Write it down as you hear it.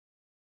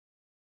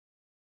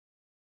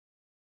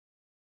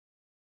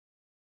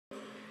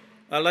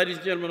Ladies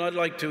and gentlemen, I'd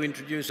like to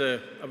introduce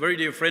a very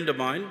dear friend of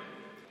mine,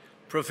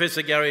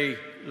 Professor Gary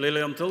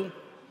Lilienthal.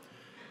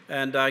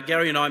 And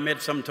Gary and I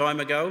met some time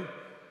ago.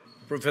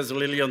 Professor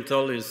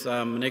Lilienthal is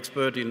an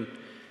expert in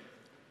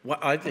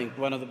what I think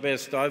one of the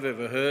best I've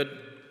ever heard,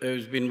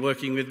 who's been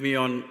working with me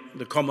on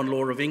the common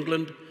law of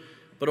England,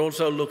 but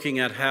also looking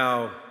at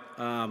how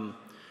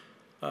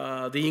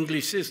the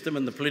English system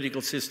and the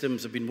political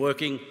systems have been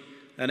working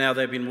and how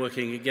they've been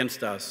working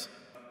against us.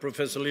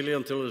 Professor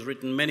Lilienthal has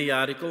written many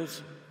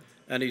articles,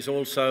 and he's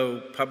also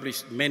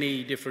published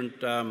many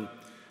different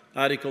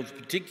articles,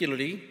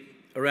 particularly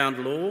around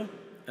law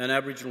and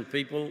Aboriginal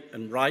people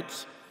and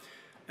rights.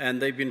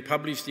 And they've been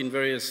published in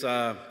various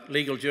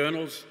legal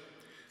journals,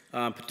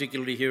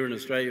 particularly here in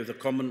Australia, the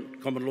common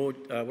law,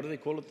 what do they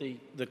call it?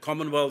 The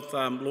Commonwealth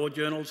law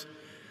journals.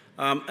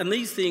 And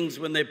these things,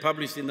 when they're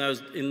published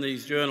in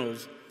these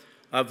journals,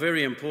 are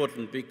very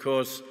important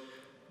because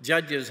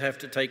judges have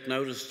to take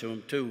notice to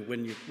them too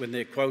when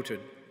they're quoted.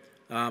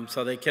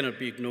 So they cannot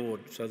be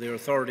ignored. So they're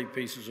authority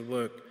pieces of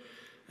work.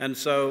 And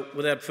so,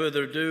 without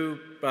further ado,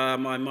 I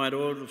might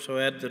also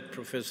add that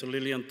Professor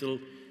Lilienthal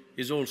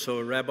is also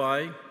a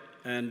rabbi,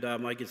 and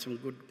I get some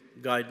good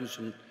guidance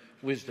and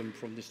wisdom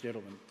from this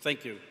gentleman.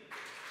 Thank you.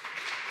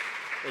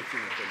 Thank you.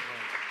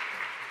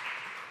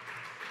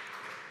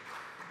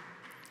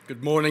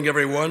 Good morning,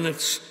 everyone.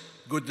 It's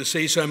good to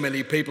see so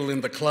many people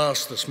in the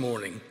class this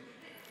morning.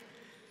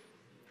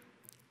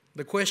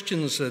 The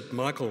questions that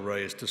Michael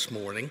raised this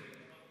morning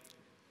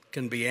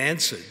can be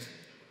answered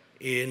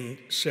in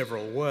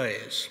several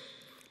ways.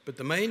 But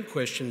the main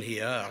question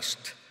he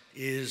asked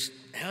is,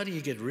 how do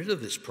you get rid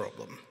of this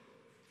problem?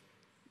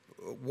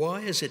 Why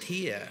is it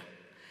here?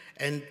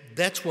 And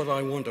that's what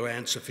I want to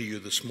answer for you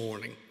this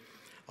morning.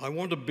 I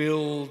want to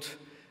build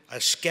a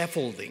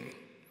scaffolding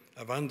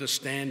of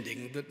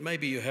understanding that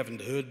maybe you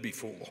haven't heard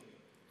before.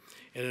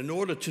 And in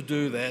order to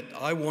do that,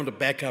 I want to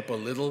back up a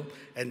little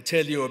and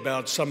tell you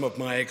about some of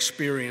my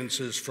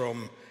experiences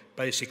from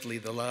basically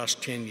the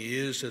last 10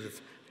 years that have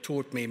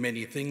taught me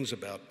many things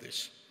about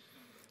this.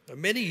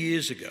 Many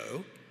years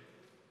ago,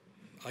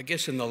 I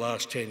guess in the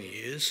last 10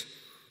 years,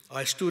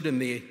 I stood in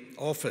the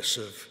office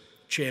of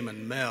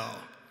Chairman Mao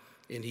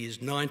in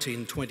his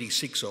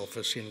 1926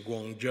 office in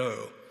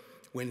Guangzhou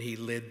when he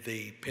led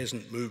the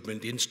Peasant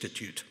Movement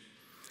Institute,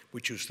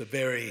 which was the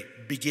very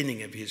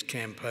beginning of his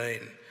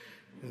campaign.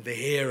 And the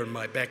hair on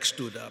my back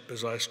stood up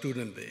as I stood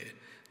in there.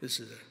 This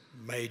is a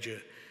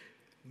major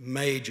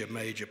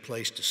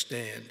place to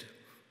stand.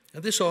 Now,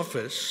 this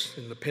office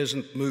in the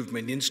Peasant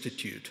Movement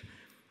Institute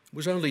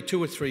was only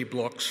 2 or 3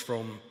 blocks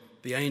from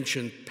the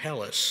ancient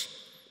palace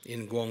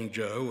in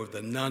Guangzhou of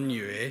the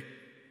Nanyue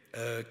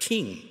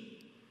king,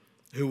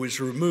 who was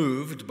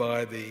removed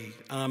by the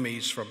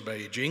armies from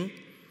Beijing.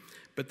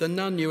 But the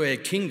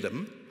Nanyue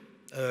kingdom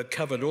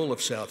covered all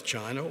of South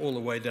China, all the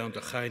way down to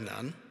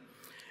Hainan.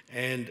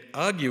 And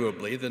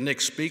arguably, the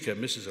next speaker,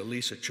 Mrs.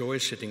 Elisa Choi,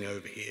 sitting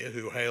over here,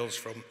 who hails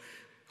from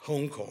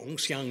Hong Kong,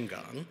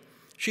 Xianggang,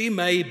 she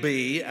may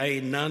be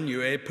a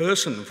Nanyue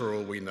person for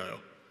all we know,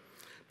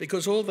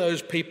 because all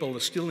those people are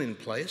still in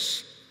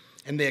place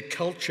and their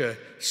culture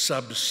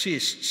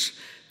subsists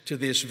to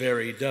this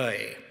very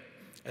day.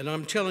 And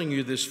I'm telling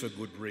you this for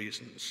good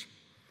reasons.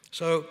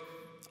 So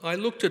I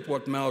looked at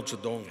what Mao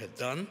Zedong had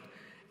done,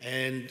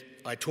 and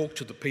I talked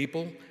to the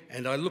people,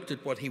 and I looked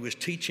at what he was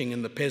teaching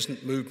in the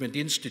Peasant Movement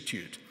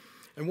Institute.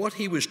 And what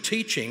he was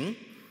teaching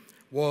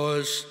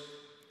was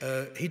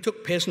he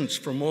took peasants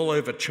from all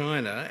over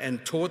China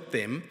and taught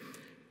them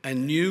a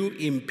new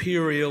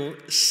imperial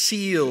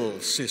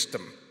seal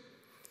system.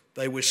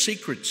 They were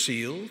secret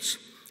seals,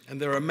 and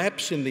there are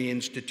maps in the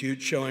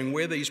Institute showing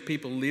where these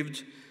people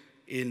lived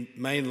in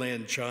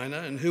mainland China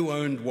and who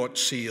owned what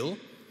seal.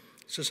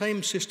 It's the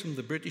same system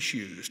the British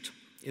used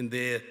in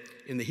the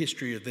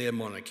history of their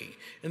monarchy.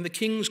 And the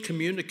kings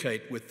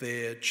communicate with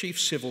their chief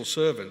civil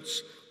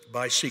servants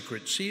by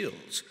secret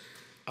seals.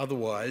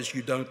 Otherwise,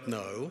 you don't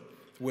know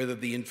whether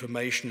the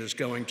information is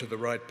going to the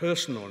right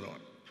person or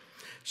not.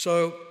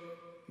 So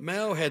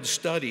Mao had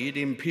studied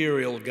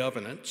imperial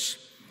governance,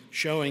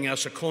 showing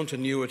us a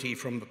continuity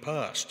from the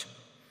past.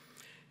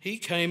 He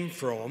came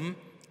from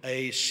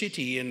a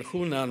city in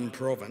Hunan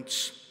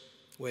province,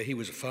 where he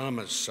was a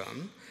farmer's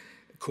son,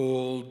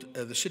 called,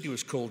 the city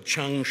was called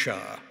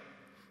Changsha.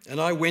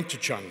 And I went to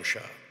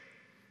Changsha.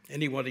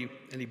 Anybody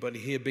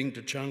here been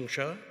to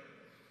Changsha?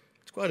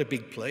 It's quite a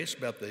big place,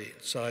 about the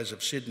size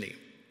of Sydney.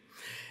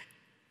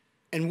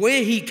 And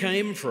where he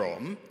came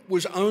from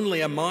was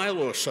only a mile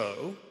or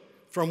so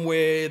from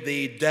where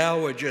the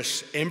Dowager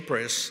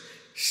Empress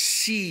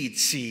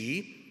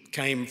Cixi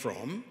came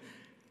from,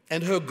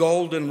 and her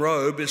golden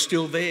robe is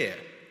still there.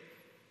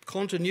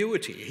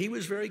 Continuity. He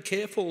was very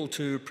careful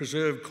to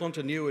preserve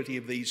continuity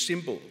of these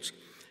symbols.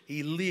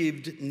 He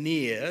lived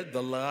near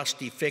the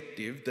last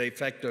effective de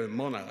facto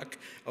monarch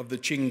of the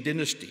Qing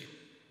dynasty.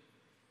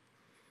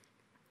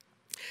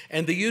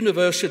 And the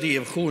University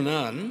of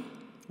Hunan,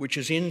 which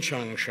is in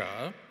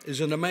Changsha, is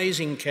an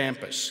amazing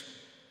campus.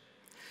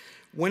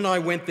 When I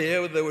went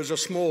there, there was a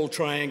small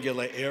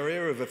triangular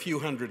area of a few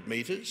hundred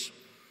metres,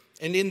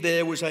 And in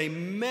there was a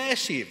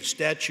massive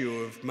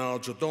statue of Mao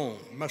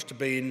Zedong, must have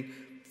been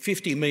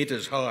 50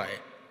 metres high.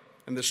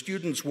 And the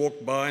students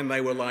walked by and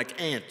they were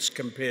like ants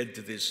compared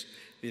to this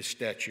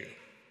statue.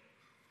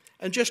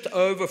 And just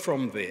over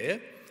from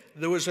there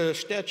was a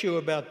statue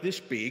about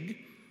this big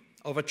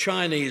of a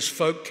Chinese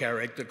folk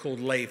character called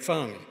Lei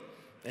Feng.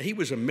 Now, he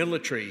was a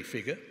military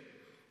figure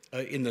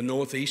in the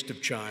northeast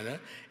of China,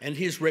 and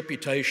his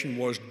reputation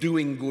was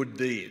doing good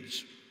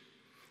deeds.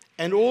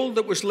 And all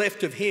that was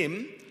left of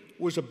him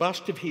was a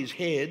bust of his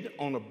head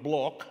on a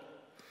block,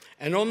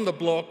 and on the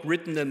block,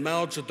 written in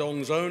Mao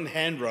Zedong's own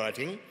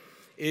handwriting,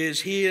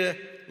 is "Here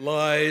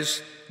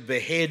lies the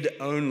head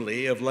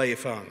only of Lei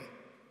Feng,"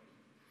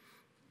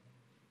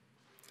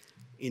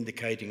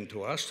 indicating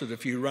to us that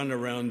if you run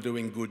around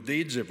doing good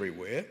deeds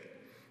everywhere,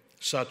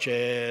 such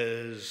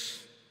as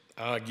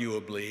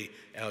arguably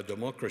our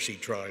democracy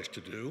tries to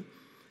do,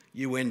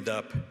 you end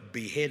up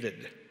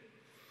beheaded.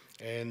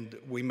 And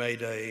we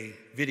made a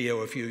video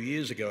a few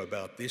years ago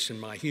about this in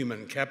my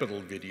human capital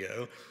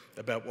video,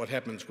 about what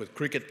happens with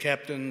cricket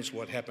captains,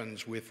 what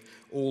happens with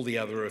all the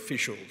other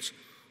officials.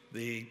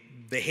 The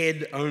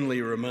head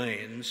only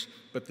remains,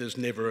 but there's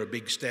never a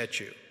big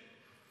statue.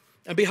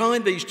 And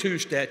behind these two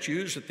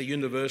statues at the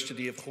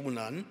University of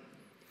Hunan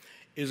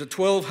is a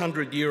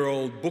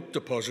 1,200-year-old book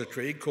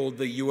depository called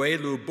the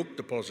Yuelu Book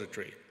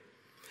Depository,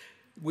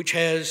 which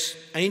has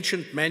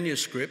ancient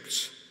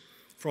manuscripts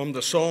from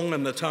the Song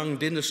and the Tang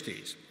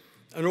dynasties.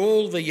 And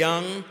all the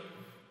young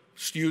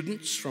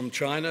students from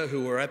China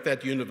who are at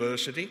that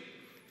university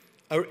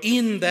are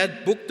in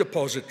that book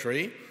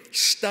depository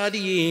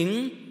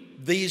studying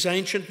these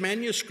ancient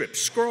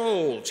manuscripts,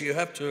 scrolls you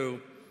have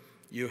to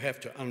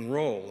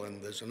unroll.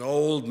 And there's an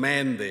old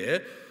man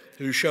there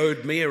who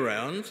showed me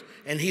around,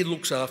 and he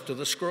looks after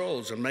the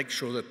scrolls and makes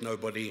sure that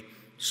nobody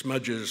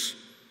smudges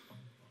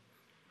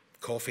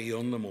coffee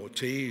on them or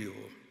tea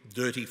or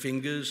dirty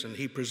fingers, and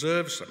he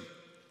preserves them.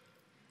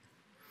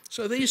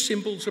 So these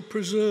symbols are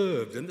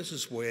preserved, and this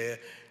is where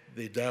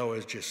the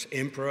Dowager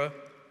Emperor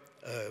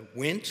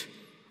went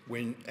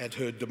when at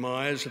her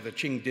demise of the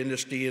Qing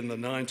dynasty in the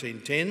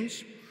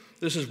 1910s.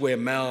 This is where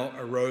Mao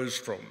arose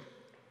from.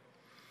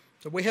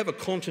 So we have a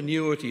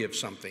continuity of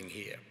something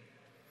here.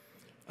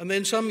 And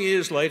then some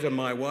years later,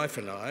 my wife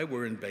and I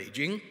were in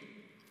Beijing,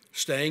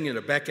 staying in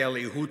a back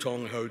alley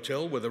Hutong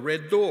hotel with a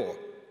red door.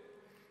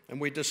 And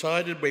we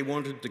decided we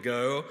wanted to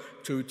go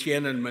to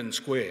Tiananmen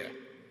Square.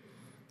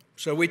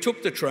 So we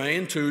took the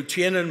train to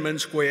Tiananmen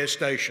Square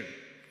station.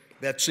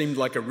 That seemed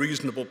like a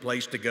reasonable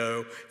place to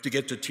go to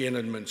get to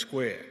Tiananmen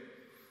Square.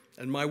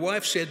 And my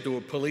wife said to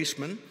a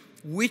policeman,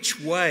 "Which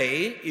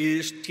way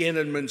is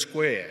Tiananmen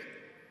Square?"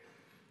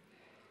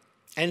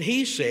 And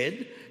he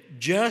said,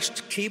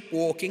 "Just keep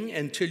walking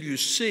until you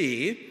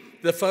see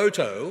the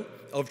photo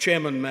of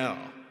Chairman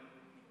Mao."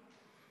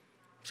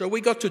 So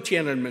we got to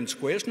Tiananmen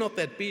Square. It's not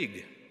that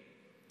big.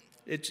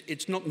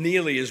 It's not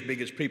nearly as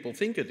big as people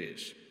think it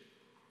is.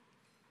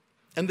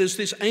 And there's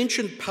this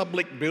ancient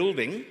public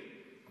building,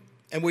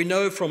 and we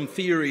know from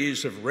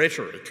theories of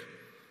rhetoric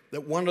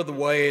that one of the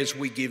ways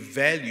we give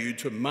value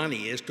to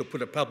money is to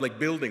put a public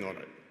building on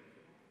it.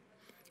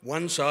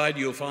 One side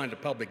you'll find a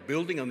public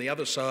building, on the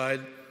other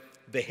side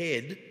the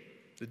head,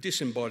 the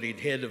disembodied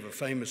head of a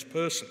famous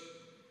person.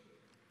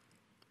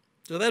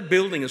 So that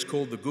building is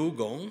called the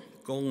Gugong,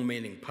 gong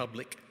meaning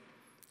public.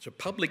 It's a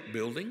public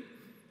building,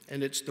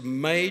 and it's the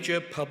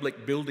major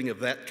public building of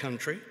that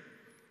country.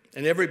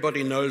 And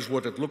everybody knows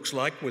what it looks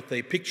like with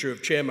the picture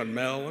of Chairman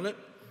Mao on it,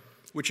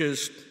 which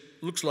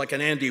looks like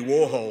an Andy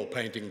Warhol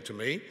painting to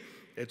me.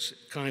 It's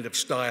kind of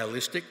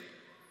stylistic.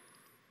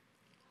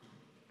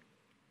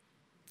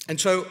 And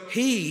so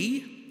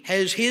he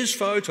has his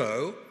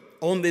photo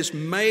on this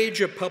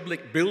major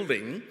public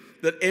building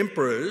that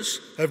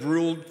emperors have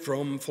ruled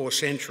from for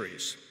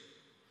centuries.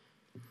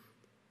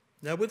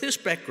 Now, with this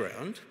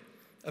background,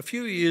 a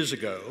few years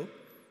ago,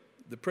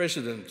 the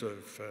president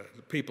of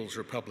the People's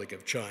Republic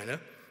of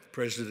China,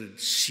 President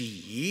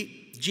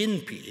Xi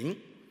Jinping,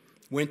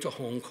 went to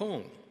Hong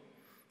Kong.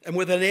 And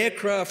with an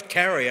aircraft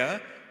carrier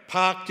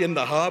parked in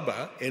the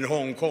harbour in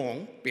Hong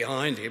Kong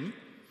behind him,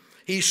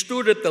 he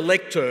stood at the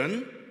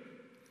lectern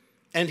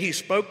and he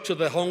spoke to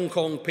the Hong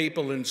Kong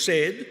people and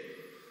said,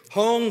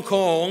 "Hong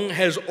Kong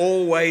has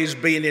always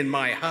been in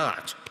my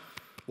heart."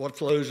 What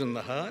flows in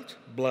the heart?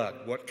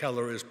 Blood. What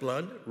colour is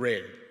blood?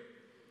 Red.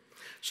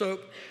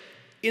 So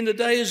in the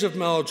days of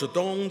Mao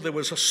Zedong, there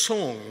was a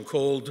song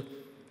called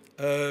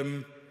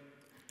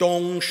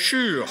Dong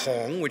Shu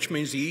Hong, which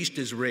means the East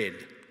is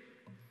red.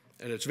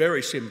 And it's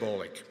very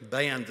symbolic.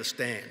 They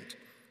understand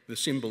the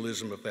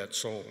symbolism of that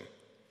song.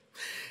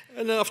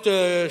 And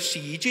after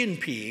Xi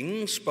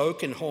Jinping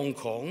spoke in Hong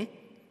Kong,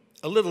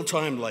 a little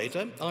time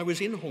later, I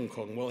was in Hong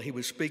Kong while he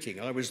was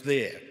speaking. I was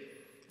there.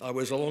 I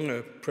was along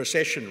a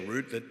procession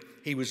route that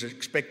he was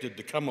expected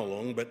to come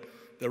along, but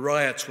the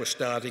riots were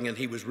starting and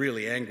he was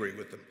really angry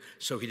with them,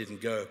 so he didn't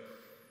go.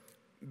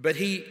 But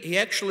he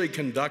actually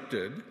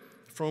conducted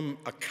from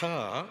a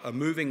car, a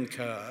moving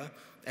car,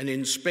 an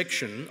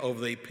inspection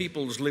of the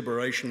People's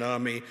Liberation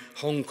Army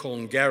Hong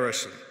Kong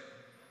garrison.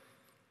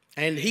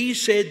 And he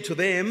said to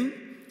them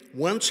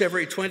once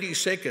every 20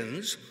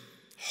 seconds,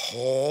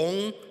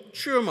 Hong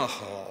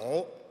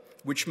Zhimahao,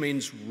 which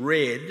means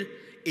red,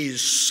 is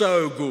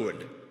so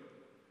good.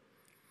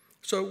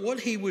 So what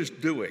he was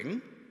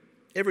doing,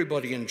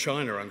 everybody in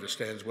China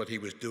understands what he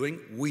was doing.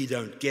 We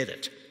don't get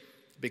it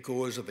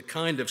because of the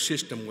kind of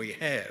system we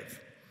have.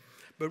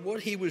 But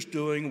what he was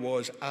doing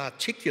was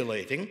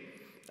articulating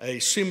a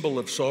symbol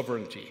of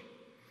sovereignty.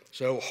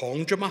 So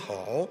Hong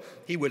Zhimahao,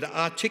 he would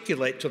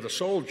articulate to the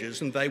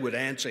soldiers and they would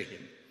answer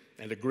him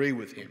and agree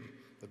with him.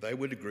 That they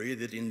would agree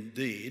that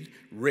indeed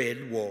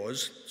red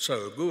was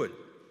so good.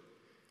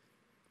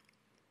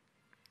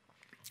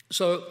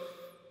 So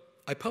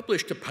I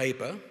published a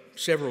paper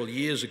several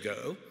years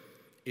ago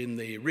in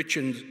the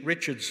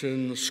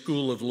Richardson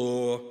School of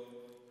Law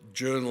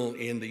journal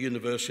in the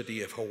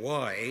University of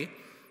Hawaii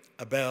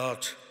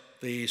about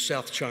the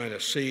South China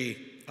Sea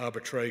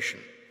arbitration,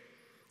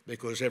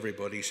 because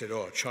everybody said,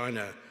 oh,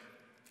 China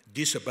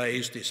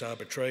disobeys this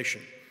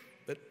arbitration.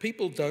 But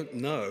people don't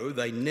know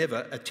they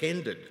never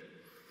attended.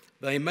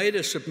 They made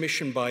a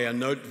submission by a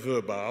note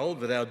verbal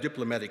that our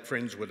diplomatic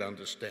friends would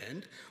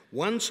understand,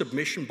 one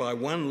submission by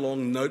one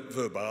long note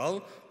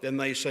verbal, then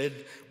they said,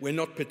 we're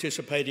not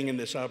participating in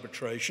this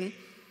arbitration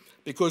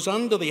because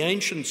under the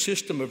ancient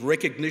system of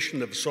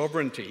recognition of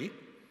sovereignty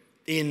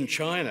in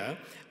China,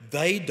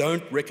 they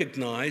don't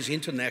recognise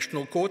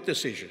international court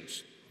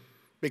decisions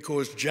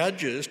because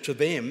judges, to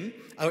them,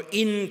 are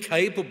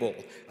incapable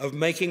of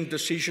making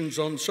decisions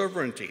on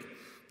sovereignty.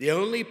 The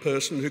only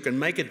person who can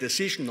make a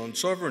decision on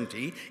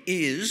sovereignty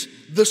is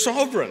the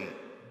sovereign.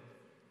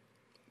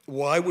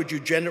 Why would you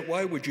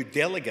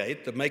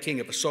delegate the making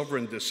of a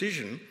sovereign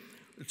decision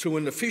to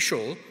an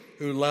official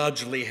who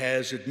largely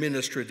has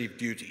administrative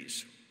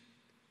duties?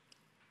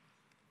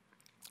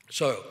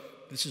 So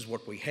this is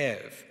what we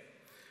have.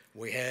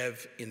 We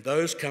have in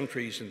those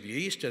countries in the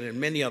East and in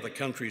many other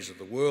countries of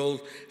the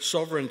world,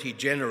 sovereignty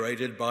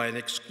generated by an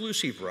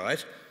exclusive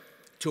right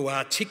to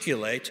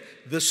articulate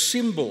the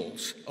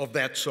symbols of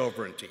that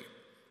sovereignty.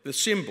 The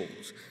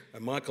symbols.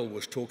 Michael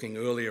was talking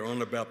earlier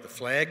on about the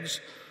flags.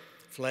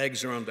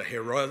 Flags are under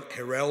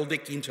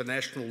heraldic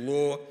international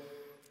law.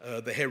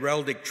 The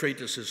heraldic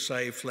treatises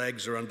say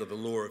flags are under the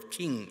law of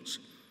kings.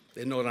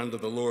 They're not under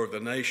the law of the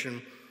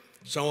nation.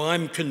 So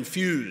I'm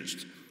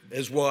confused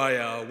as why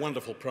our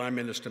wonderful Prime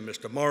Minister,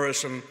 Mr.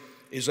 Morrison,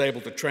 is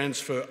able to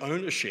transfer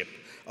ownership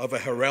of a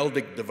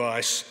heraldic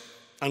device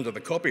under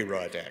the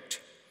Copyright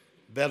Act.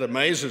 That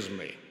amazes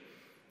me.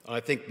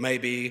 I think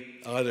maybe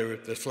either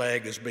the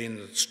flag has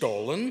been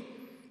stolen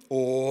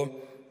or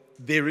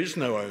there is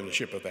no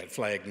ownership of that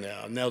flag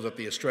now that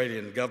the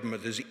Australian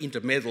government has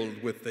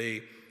intermeddled with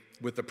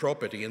the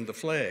property in the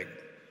flag.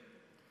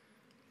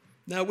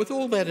 Now, with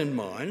all that in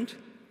mind,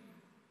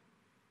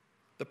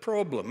 the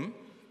problem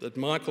that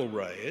Michael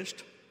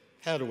raised,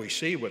 how do we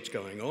see what's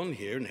going on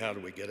here and how do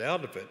we get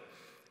out of it,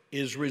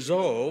 is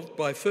resolved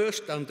by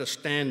first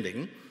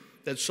understanding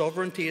that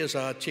sovereignty is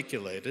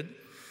articulated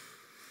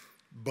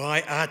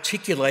by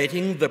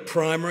articulating the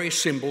primary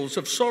symbols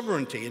of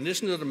sovereignty. And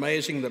isn't it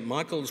amazing that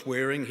Michael's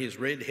wearing his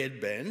red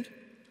headband,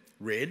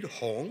 red,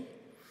 Hong,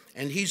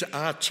 and he's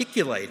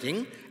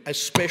articulating a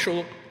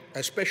special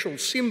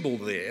symbol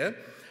there,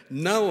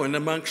 known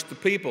amongst the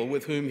people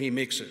with whom he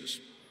mixes.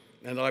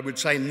 And I would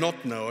say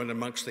not known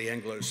amongst the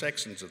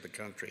Anglo-Saxons of the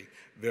country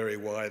very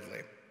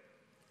widely.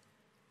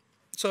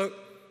 So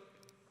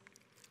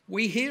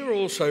we hear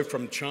also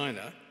from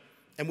China,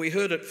 and we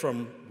heard it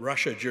from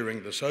Russia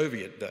during the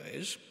Soviet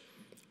days,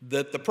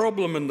 that the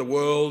problem in the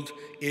world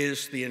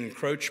is the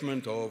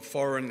encroachment of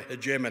foreign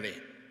hegemony.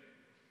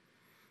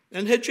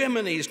 And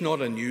hegemony is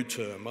not a new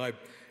term. I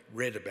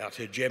read about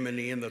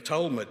hegemony in the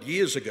Talmud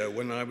years ago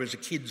when I was a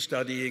kid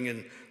studying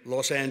in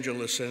Los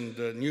Angeles and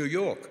New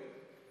York.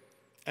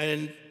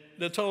 And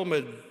the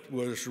Talmud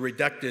was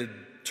redacted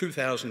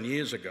 2,000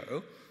 years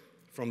ago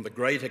from the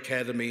great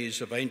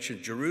academies of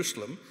ancient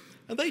Jerusalem,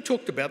 and they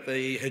talked about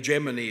the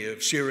hegemony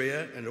of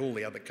Syria and all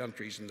the other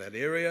countries in that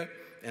area,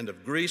 and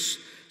of Greece.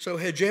 So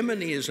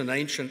hegemony is an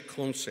ancient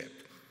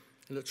concept,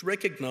 and it's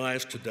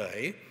recognised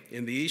today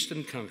in the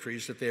Eastern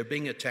countries that they're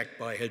being attacked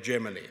by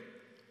hegemony.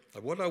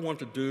 Now, what I want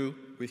to do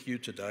with you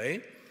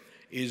today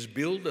is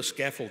build a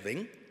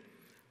scaffolding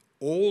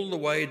all the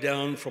way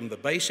down from the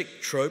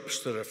basic tropes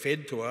that are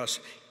fed to us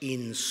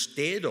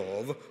instead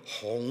of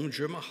Hong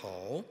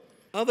Zhimahao.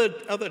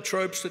 Other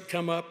tropes that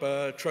come up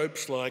are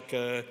tropes like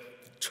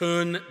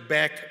turn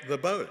back the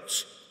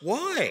boats.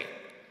 Why?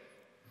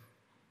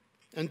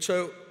 And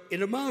so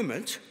in a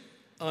moment,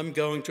 I'm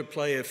going to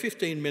play a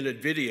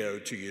 15-minute video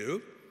to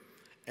you,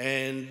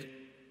 and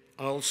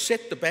I'll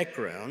set the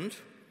background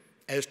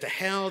as to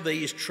how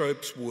these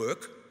tropes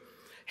work,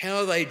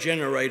 how they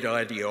generate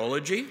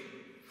ideology.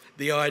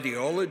 The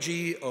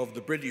ideology of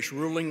the British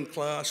ruling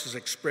class is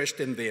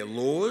expressed in their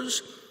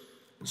laws.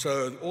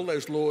 So all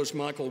those laws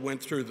Michael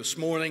went through this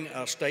morning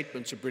are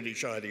statements of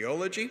British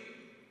ideology.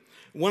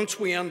 Once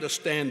we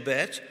understand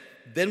that,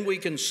 then we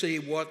can see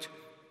what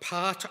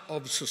part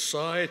of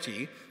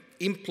society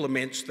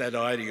implements that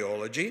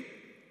ideology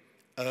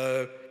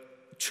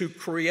to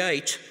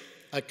create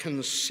a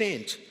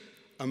consent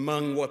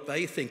among what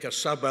they think are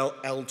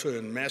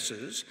subaltern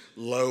masses,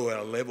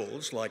 lower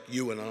levels like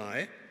you and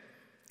I,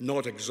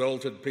 not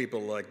exalted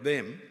people like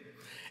them,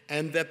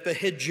 and that the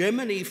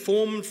hegemony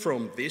formed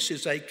from this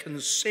is a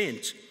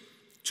consent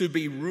to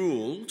be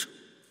ruled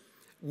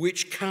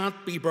which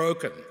can't be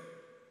broken,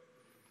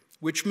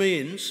 which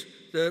means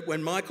that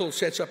when Michael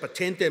sets up a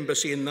tent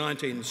embassy in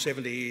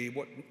 1970,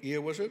 what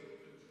year was it?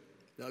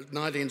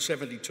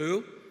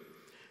 1972,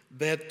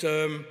 that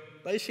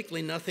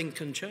basically nothing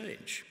can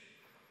change.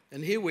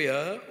 And here we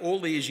are, all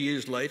these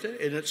years later,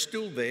 and it's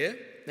still there,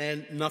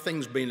 and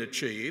nothing's been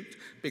achieved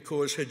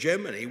because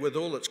hegemony, with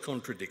all its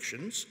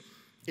contradictions,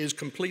 is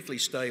completely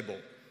stable,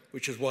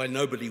 which is why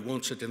nobody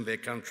wants it in their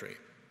country.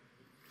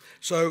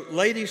 So,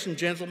 ladies and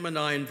gentlemen,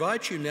 I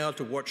invite you now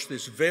to watch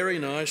this very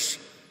nice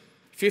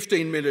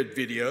 15-minute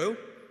video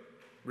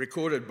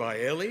recorded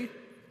by Ellie,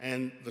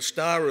 and the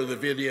star of the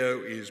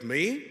video is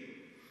me,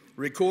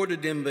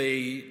 recorded in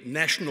the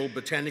National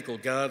Botanical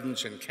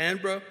Gardens in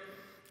Canberra.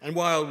 And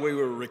while we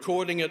were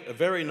recording it, a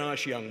very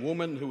nice young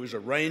woman who was a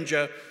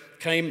ranger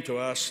came to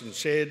us and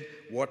said,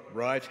 "What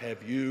right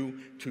have you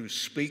to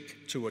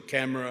speak to a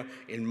camera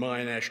in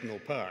my national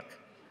park?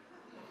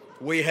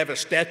 We have a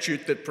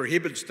statute that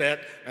prohibits that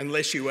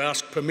unless you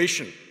ask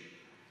permission."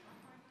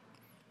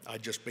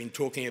 I'd just been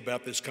talking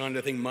about this kind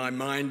of thing, my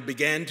mind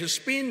began to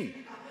spin.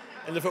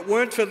 And if it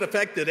weren't for the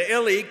fact that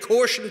Ellie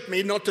cautioned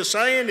me not to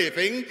say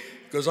anything,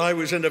 because I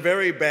was in a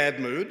very bad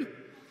mood,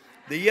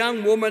 the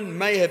young woman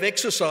may have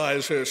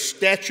exercised her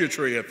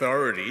statutory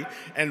authority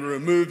and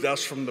removed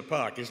us from the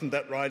park. Isn't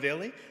that right,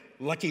 Ellie?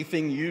 Lucky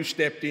thing you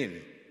stepped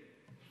in.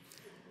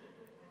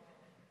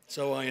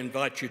 So I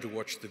invite you to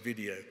watch the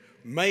video.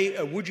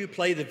 Would you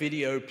play the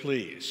video,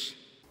 please?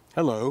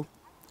 Hello,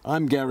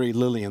 I'm Gary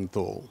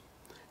Lilienthal,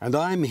 and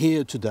I'm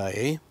here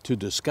today to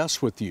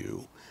discuss with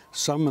you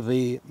some of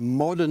the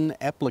modern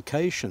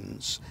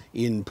applications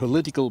in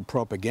political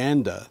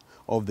propaganda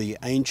of the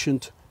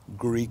ancient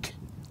Greek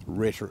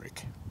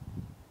rhetoric.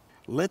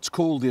 Let's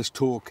call this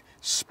talk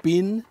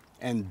Spin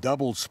and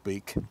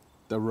Doublespeak,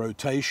 the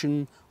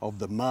rotation of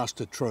the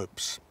master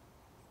tropes.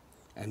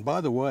 And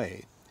by the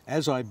way,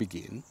 as I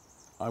begin,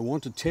 I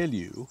want to tell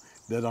you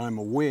that I'm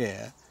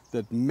aware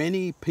that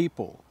many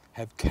people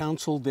have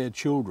counselled their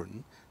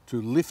children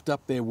to lift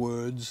up their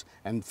words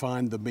and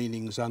find the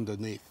meanings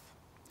underneath.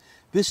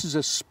 This is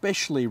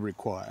especially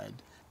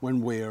required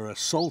when we are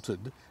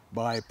assaulted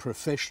by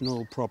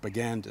professional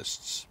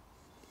propagandists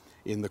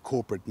in the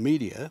corporate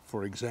media,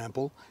 for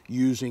example,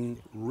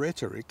 using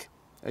rhetoric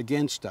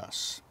against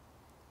us.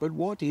 But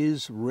what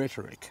is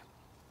rhetoric?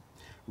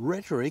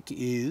 Rhetoric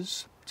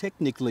is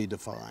technically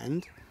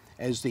defined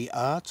as the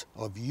art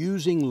of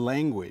using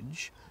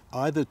language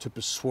either to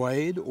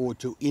persuade or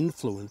to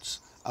influence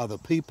other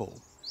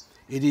people.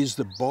 It is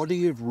the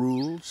body of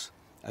rules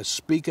a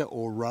speaker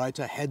or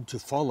writer had to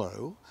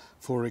follow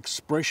for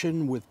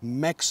expression with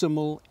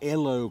maximal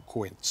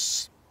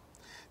eloquence.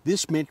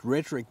 This meant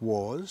rhetoric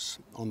was,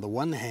 on the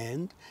one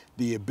hand,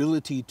 the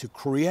ability to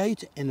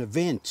create an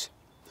event,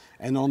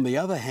 and on the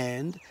other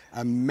hand,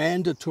 a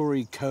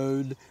mandatory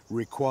code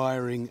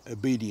requiring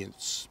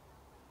obedience.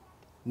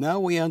 Now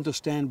we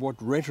understand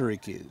what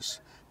rhetoric is,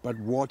 but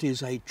what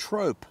is a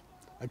trope?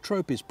 A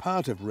trope is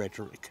part of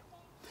rhetoric.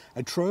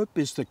 A trope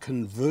is the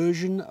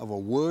conversion of a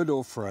word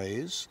or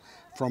phrase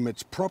from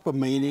its proper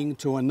meaning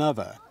to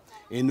another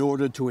in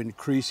order to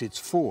increase its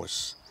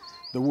force.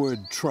 The word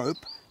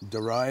trope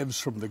derives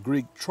from the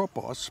Greek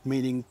tropos,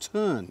 meaning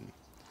turn.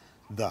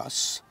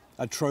 Thus,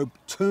 a trope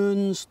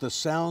turns the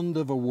sound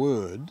of a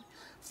word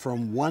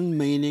from one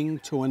meaning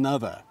to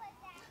another.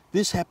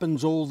 This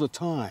happens all the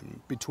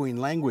time between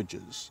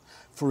languages.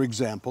 For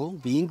example,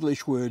 the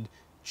English word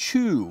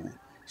chew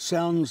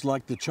sounds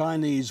like the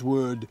Chinese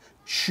word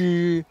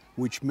chu,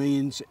 which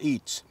means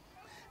eat.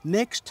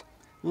 Next,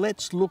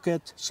 let's look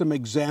at some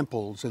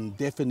examples and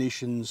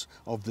definitions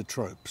of the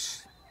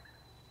tropes.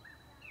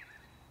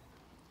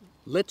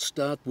 Let's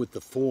start with the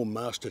four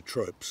master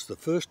tropes, the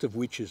first of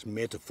which is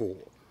metaphor.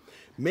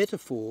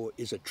 Metaphor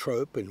is a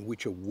trope in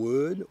which a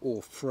word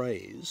or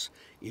phrase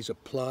is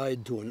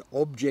applied to an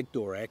object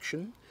or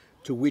action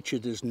to which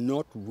it is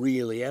not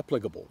really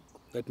applicable.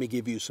 Let me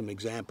give you some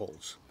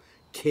examples.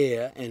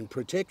 Care and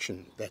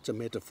protection, that's a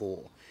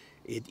metaphor.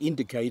 It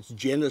indicates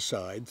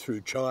genocide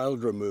through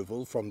child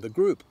removal from the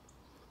group.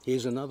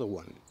 Here's another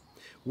one.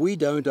 We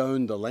don't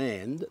own the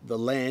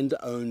land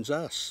owns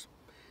us.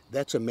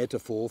 That's a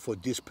metaphor for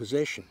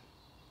dispossession.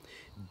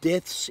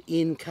 Deaths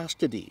in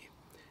custody.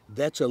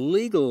 That's a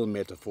legal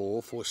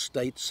metaphor for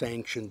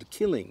state-sanctioned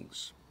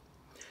killings.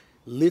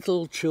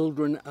 Little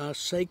children are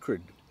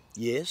sacred.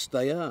 Yes,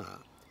 they are.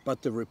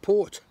 But the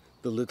report,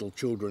 "The little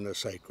children are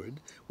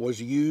sacred,"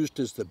 was used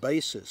as the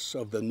basis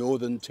of the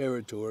Northern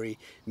Territory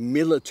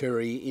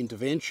military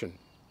intervention.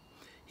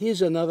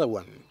 Here's another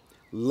one.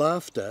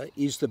 Laughter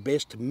is the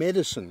best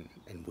medicine,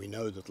 and we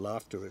know that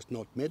laughter is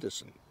not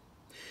medicine.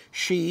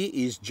 She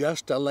is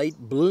just a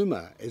late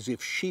bloomer, as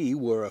if she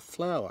were a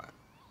flower.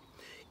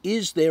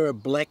 Is there a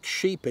black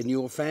sheep in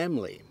your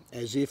family?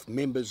 as if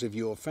members of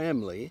your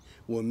family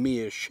were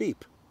mere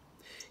sheep.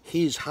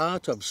 His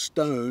heart of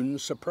stone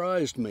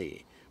surprised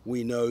me.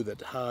 We know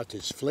that heart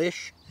is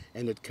flesh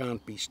and it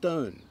can't be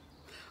stone.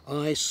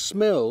 I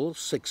smell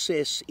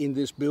success in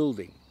this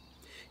building.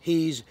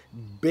 He's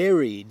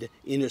buried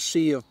in a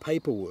sea of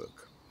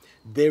paperwork.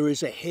 There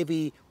is a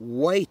heavy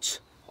weight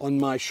on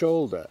my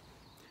shoulder.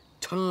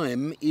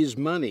 Time is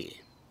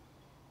money.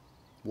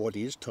 What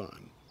is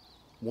time?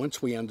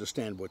 Once we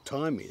understand what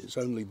time is,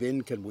 only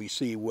then can we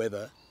see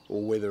whether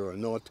or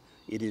not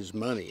it is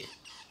money.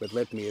 But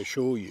let me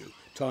assure you,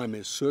 time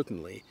is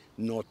certainly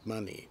not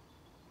money.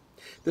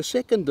 The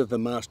second of the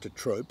master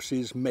tropes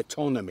is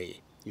metonymy.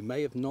 You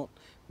may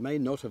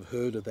not have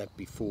heard of that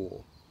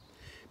before.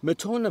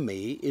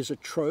 Metonymy is a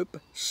trope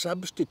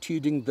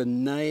substituting the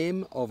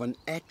name of an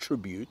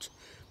attribute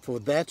for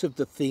that of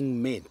the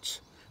thing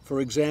meant. For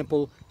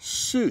example,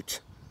 suit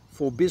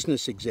for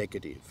business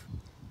executive,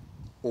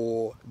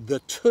 or the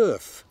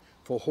turf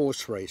for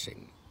horse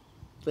racing.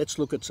 Let's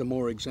look at some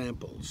more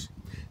examples.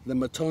 The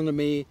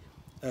metonymy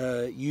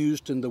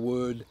used in the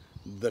word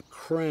the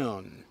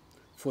crown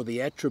for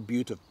the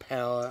attribute of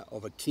power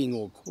of a king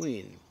or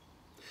queen.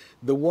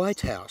 The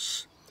White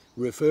House,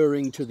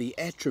 referring to the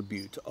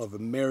attribute of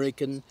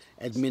American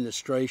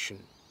administration.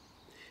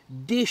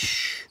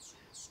 Dish,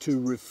 to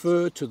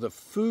refer to the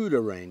food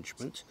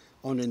arrangement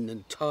on an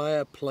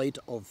entire plate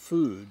of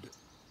food.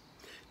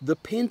 The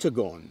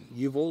Pentagon,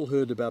 you've all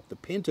heard about the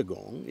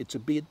Pentagon. It's a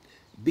big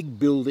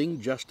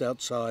building just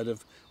outside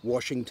of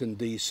Washington,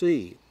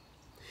 D.C.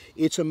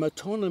 It's a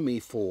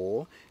metonymy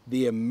for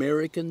the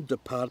American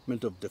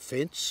Department of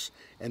Defense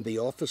and the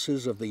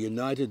officers of the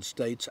United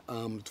States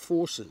Armed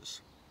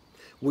Forces.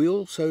 We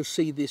also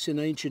see this in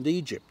ancient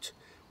Egypt,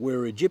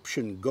 where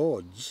Egyptian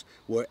gods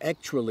were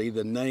actually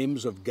the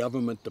names of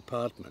government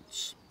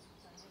departments.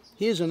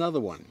 Here's another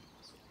one.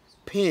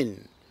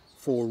 Pen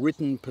for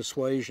written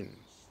persuasion.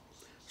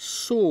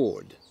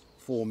 Sword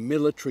for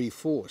military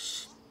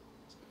force.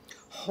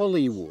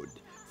 Hollywood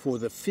for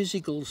the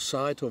physical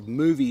site of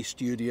movie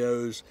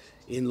studios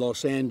in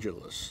Los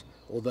Angeles.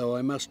 Although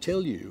I must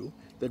tell you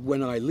that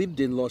when I lived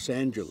in Los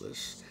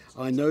Angeles,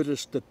 I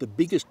noticed that the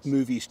biggest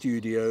movie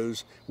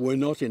studios were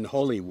not in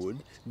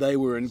Hollywood, they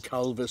were in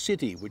Culver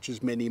City, which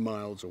is many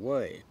miles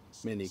away,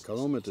 many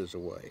kilometers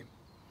away.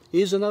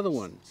 Here's another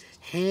one.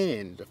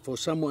 Hand for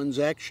someone's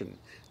action.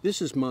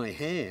 This is my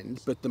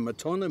hand, but the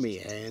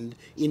metonymy hand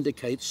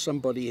indicates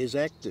somebody has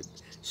acted,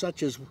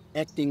 such as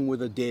acting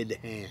with a dead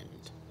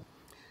hand.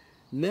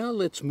 Now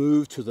let's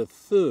move to the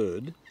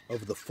third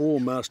of the four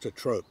master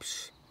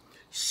tropes.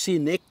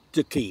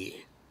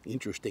 Synecdoche.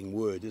 Interesting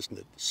word, isn't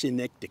it?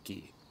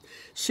 Synecdoche.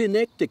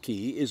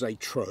 Synecdoche is a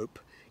trope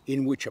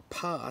in which a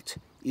part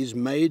is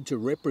made to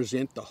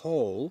represent the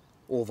whole,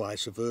 or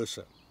vice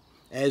versa,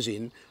 as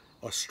in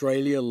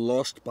Australia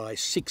lost by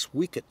 6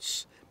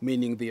 wickets,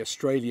 meaning the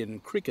Australian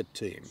cricket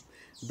team.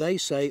 They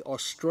say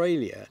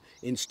Australia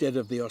instead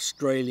of the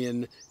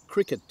Australian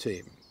cricket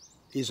team.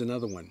 Here's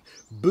another one.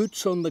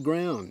 Boots on the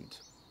ground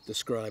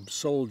describes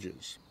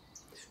soldiers.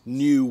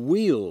 New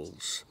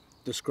wheels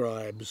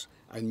describes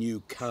a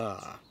new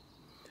car.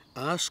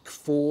 Ask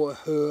for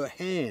her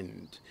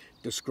hand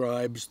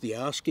describes the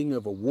asking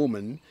of a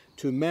woman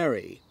to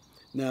marry.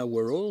 Now,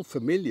 we're all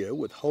familiar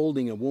with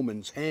holding a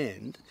woman's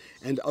hand,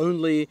 and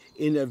only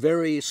in a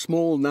very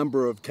small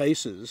number of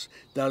cases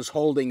does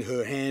holding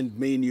her hand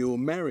mean you're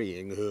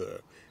marrying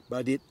her.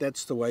 But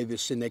that's the way the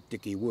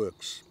synecdoche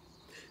works.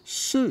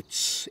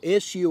 Suits,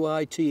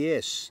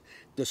 S-U-I-T-S,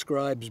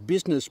 describes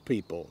business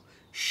people.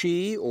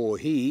 She or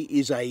he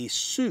is a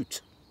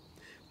suit.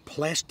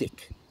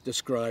 Plastic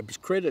describes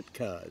credit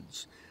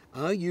cards.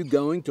 Are you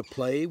going to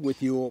play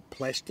with your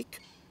plastic?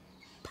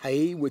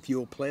 Pay with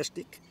your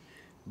plastic?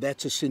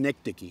 That's a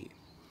synecdoche.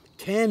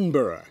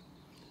 Canberra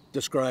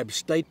describes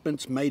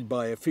statements made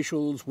by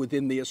officials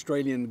within the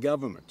Australian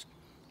government.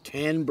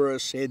 Canberra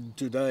said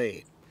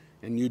today,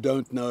 and you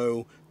don't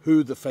know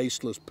who the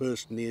faceless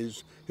person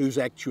is who's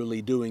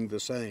actually doing the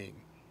saying.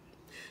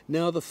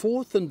 Now, the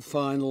fourth and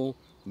final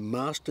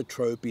master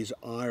trope is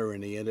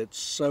irony, and it's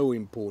so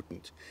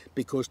important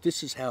because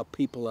this is how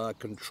people are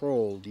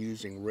controlled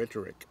using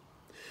rhetoric.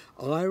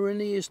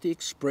 Irony is the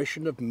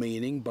expression of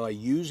meaning by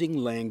using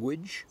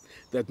language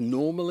that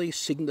normally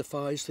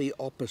signifies the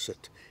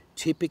opposite,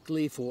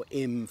 typically for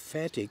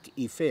emphatic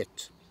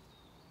effect.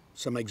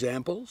 Some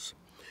examples.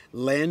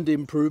 Land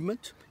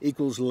improvement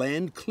equals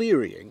land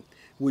clearing,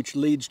 which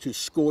leads to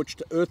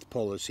scorched earth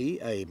policy,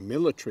 a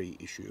military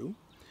issue,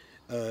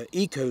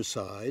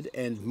 ecocide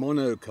and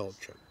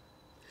monoculture.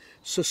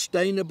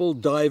 Sustainable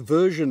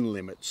diversion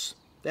limits,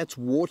 that's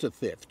water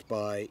theft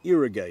by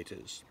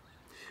irrigators.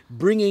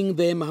 Bringing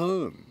them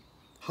home.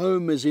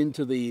 Home is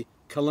into the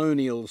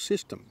colonial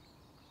system.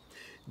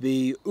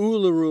 The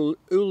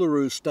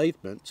Uluru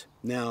Statement,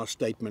 now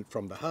Statement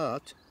from the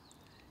Heart,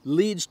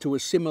 leads to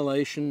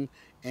assimilation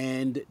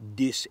and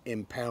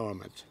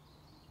disempowerment.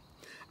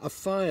 A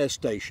fire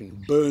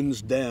station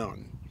burns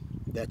down.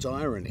 That's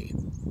irony.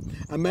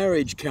 A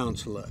marriage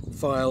counsellor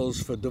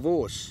files for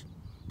divorce.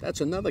 That's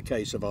another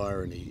case of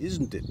irony,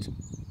 isn't it?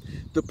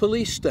 The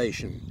police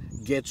station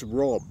gets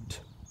robbed.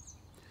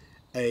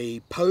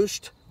 A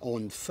post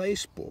on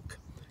Facebook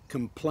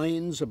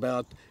complains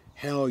about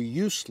how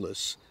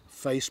useless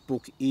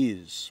Facebook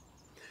is.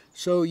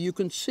 So you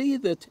can see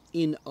that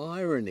in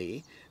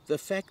irony, the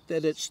fact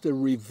that it's the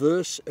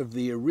reverse of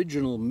the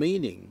original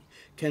meaning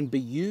can be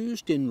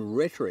used in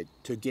rhetoric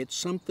to get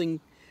something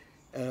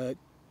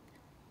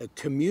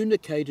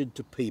communicated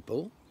to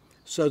people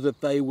so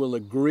that they will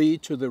agree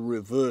to the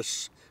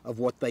reverse of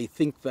what they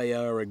think they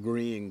are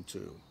agreeing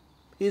to.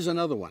 Here's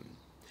another one.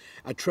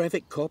 A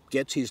traffic cop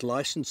gets his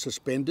licence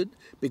suspended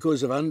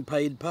because of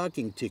unpaid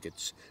parking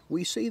tickets.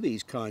 We see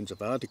these kinds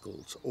of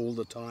articles all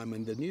the time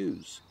in the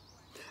news.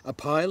 A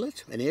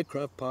pilot, an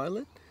aircraft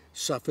pilot,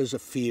 suffers a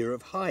fear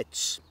of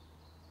heights.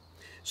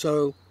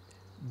 So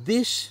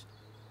this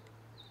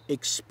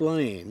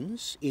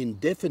explains in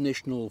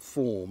definitional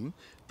form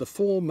the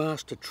four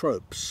master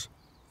tropes.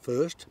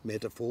 First,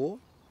 metaphor.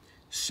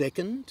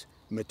 Second,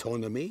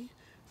 metonymy.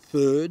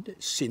 Third,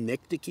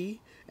 synecdoche.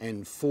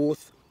 And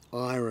fourth,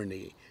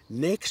 irony.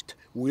 Next,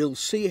 we'll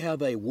see how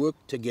they work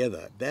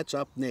together. That's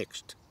up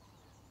next.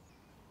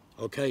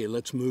 Okay,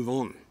 let's move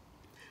on.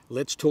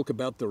 Let's talk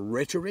about the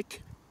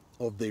rhetoric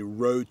of the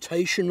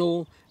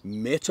rotational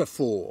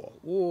metaphor.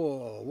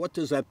 Oh, what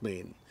does that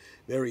mean?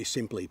 Very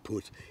simply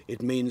put,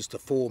 it means the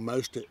four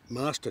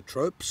master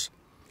tropes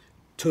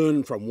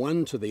turn from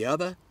one to the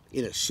other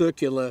in a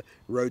circular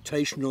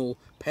rotational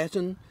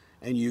pattern,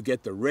 and you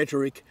get the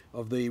rhetoric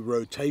of the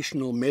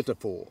rotational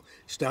metaphor,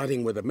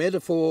 starting with a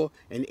metaphor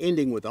and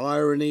ending with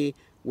irony,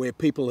 where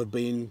people have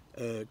been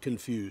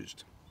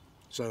confused.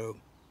 So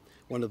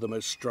one of the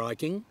most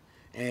striking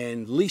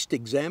and least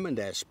examined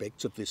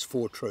aspects of this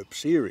four-trope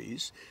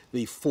series,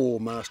 the four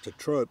master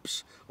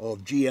tropes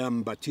of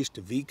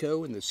Giambattista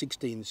Vico in the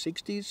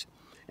 1660s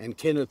and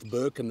Kenneth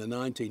Burke in the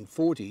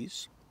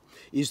 1940s,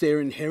 is their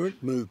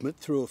inherent movement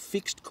through a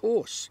fixed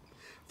course,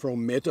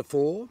 from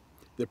metaphor,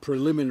 the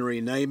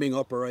preliminary naming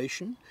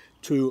operation,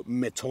 to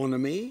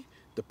metonymy,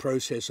 the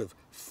process of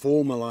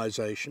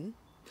formalization,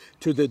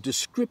 to the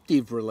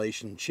descriptive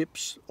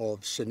relationships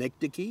of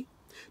synecdoche,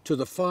 to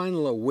the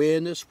final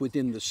awareness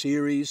within the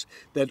series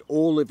that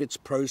all of its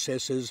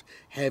processes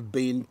have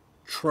been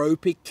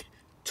tropic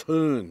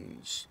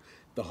turns,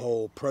 the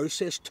whole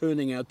process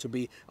turning out to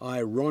be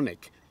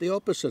ironic, the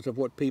opposite of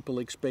what people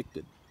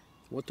expected.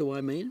 What do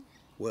I mean?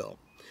 Well,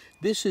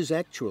 this is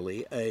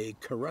actually a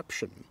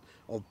corruption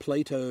of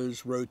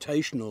Plato's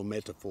rotational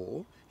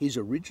metaphor, his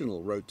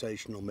original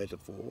rotational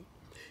metaphor,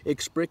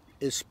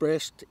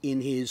 expressed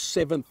in his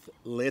seventh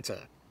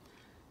letter.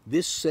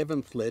 This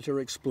seventh letter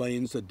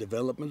explains the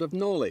development of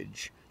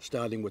knowledge,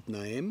 starting with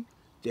name,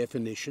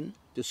 definition,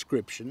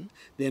 description,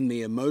 then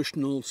the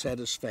emotional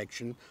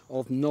satisfaction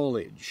of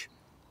knowledge.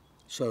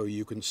 So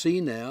you can see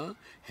now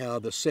how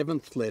the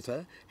seventh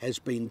letter has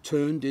been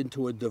turned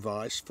into a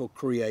device for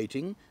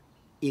creating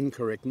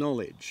incorrect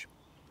knowledge.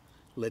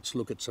 Let's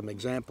look at some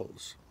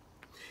examples.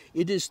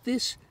 It is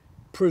this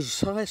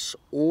precise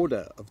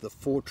order of the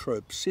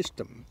four-trope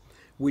system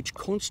which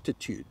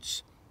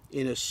constitutes,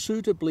 in a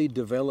suitably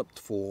developed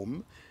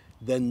form,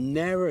 the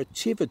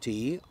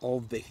narrativity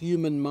of the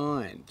human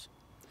mind.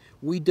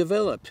 We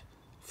develop,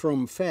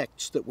 from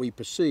facts that we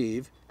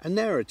perceive, a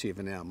narrative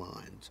in our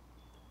mind.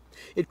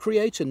 It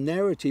creates a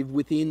narrative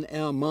within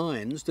our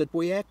minds that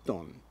we act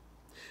on.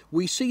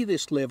 We see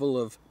this level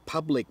of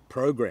public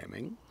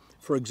programming,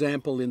 for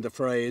example, in the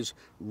phrase,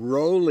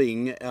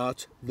 rolling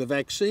out the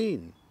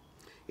vaccine.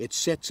 It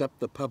sets up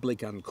the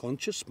public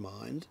unconscious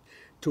mind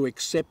to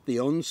accept the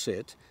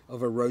onset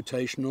of a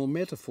rotational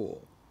metaphor.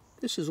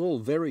 This is all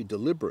very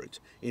deliberate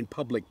in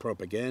public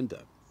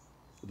propaganda.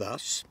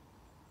 Thus,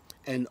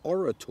 an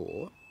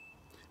orator,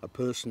 a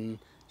person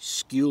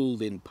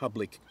skilled in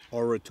public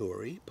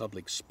oratory,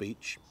 public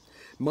speech,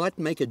 might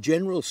make a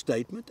general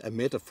statement, a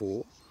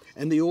metaphor,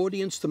 and the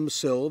audience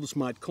themselves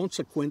might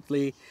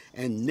consequently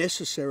and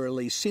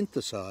necessarily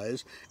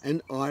synthesize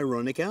an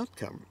ironic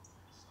outcome.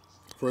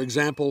 For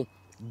example,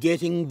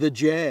 getting the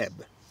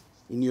jab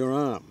in your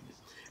arm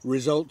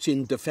results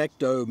in de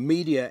facto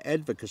media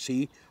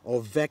advocacy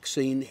of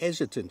vaccine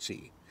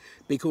hesitancy,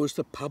 because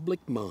the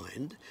public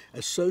mind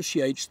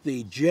associates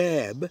the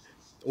jab,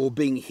 or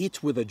being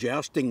hit with a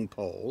jousting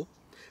pole,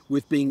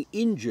 with being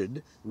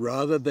injured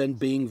rather than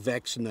being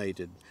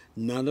vaccinated.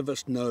 None of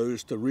us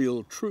knows the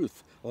real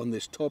truth on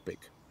this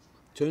topic.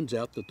 Turns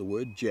out that the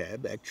word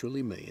jab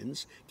actually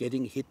means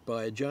getting hit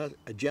by a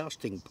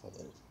jousting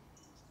pole.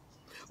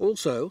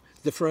 Also,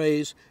 the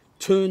phrase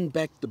 "turn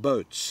back the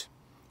boats"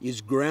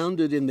 is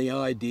grounded in the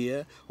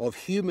idea of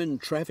human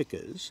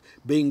traffickers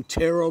being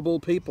terrible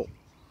people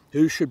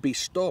who should be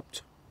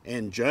stopped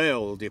and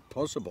jailed if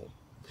possible.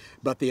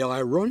 But the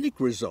ironic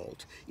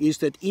result is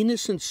that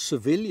innocent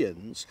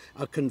civilians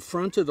are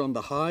confronted on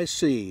the high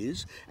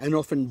seas and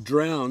often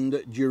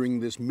drowned during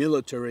this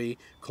military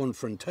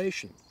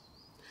confrontation.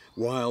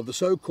 while the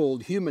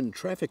so-called human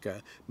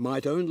trafficker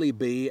might only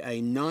be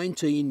a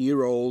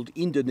 19-year-old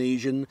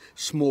Indonesian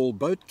small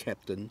boat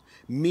captain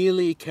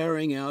merely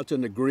carrying out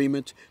an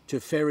agreement to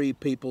ferry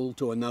people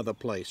to another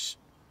place.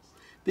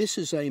 This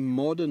is a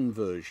modern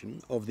version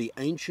of the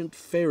ancient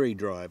ferry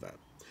driver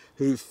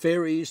who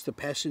ferries the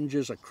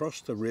passengers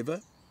across the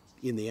river.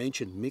 In the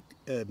ancient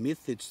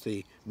myth, it's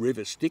the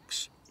river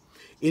Styx,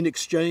 in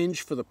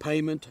exchange for the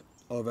payment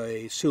of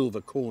a silver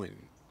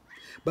coin.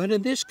 But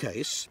in this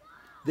case,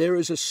 there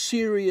is a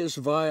serious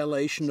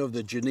violation of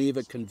the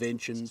Geneva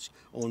Conventions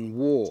on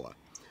War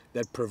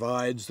that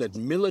provides that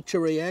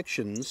military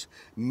actions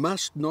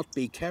must not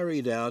be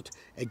carried out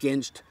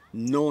against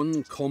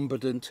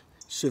non-combatant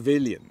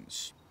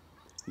civilians.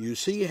 You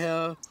see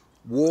how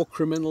war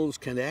criminals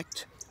can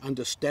act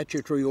under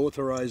statutory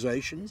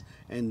authorization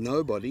and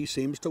nobody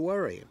seems to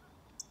worry.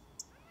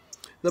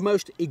 The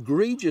most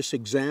egregious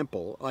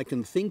example I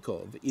can think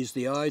of is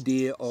the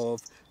idea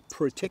of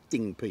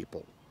protecting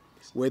people,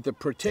 where the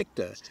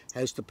protector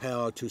has the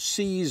power to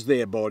seize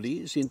their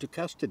bodies into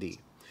custody,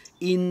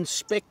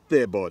 inspect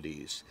their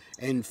bodies,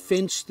 and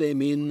fence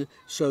them in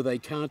so they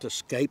can't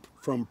escape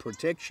from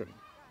protection.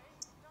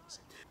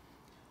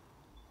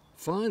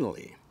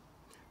 Finally,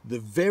 the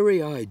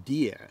very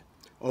idea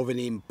of an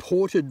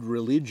imported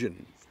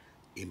religion,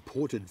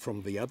 imported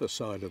from the other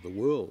side of the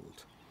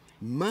world,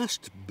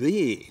 must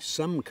be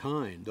some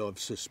kind of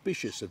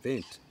suspicious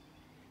event.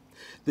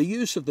 The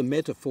use of the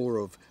metaphor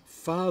of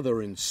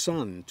father and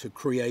son to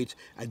create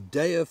a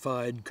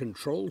deified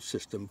control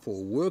system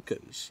for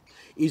workers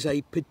is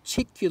a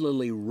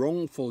particularly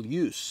wrongful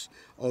use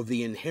of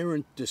the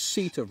inherent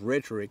deceit of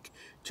rhetoric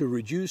to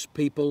reduce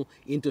people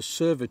into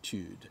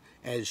servitude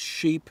as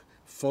sheep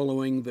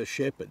following the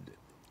shepherd.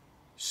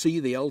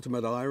 See the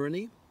ultimate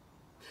irony?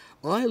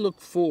 I look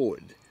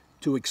forward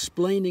to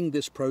explaining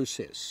this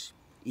process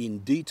in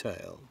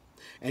detail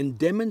and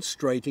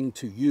demonstrating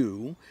to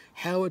you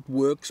how it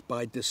works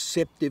by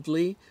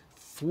deceptively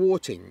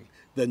thwarting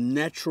the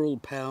natural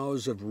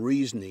powers of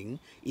reasoning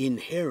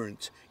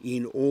inherent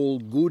in all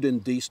good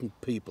and decent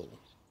people.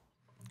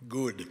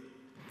 Good.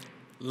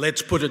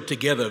 Let's put it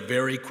together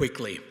very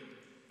quickly.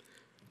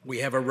 We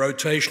have a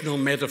rotational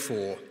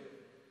metaphor.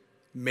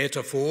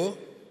 Metaphor,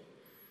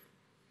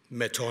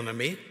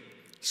 metonymy,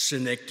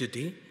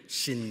 synecdoche,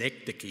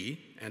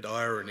 and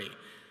irony.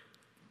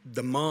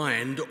 The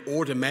mind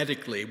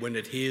automatically, when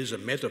it hears a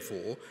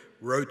metaphor,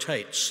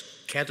 rotates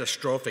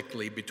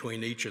catastrophically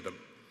between each of them.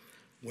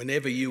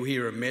 Whenever you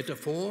hear a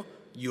metaphor,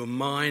 your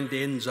mind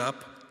ends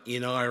up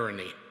in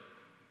irony.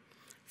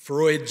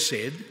 Freud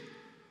said,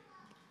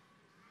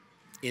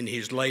 in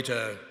his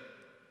later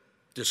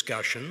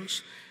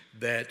discussions,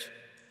 that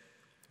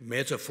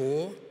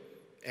metaphor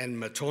and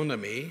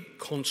metonymy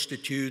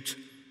constitute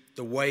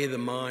the way the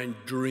mind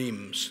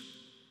dreams.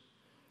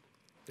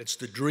 That's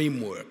the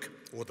dream work,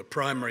 or the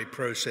primary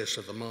process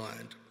of the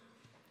mind.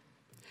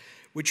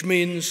 Which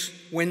means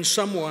when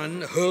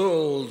someone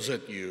hurls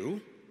at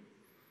you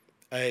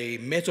a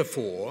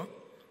metaphor,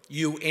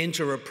 you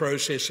enter a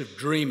process of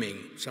dreaming,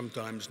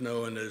 sometimes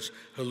known as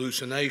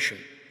hallucination.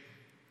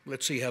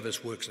 Let's see how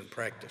this works in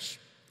practice.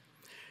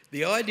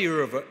 The idea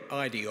of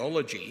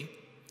ideology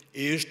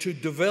is to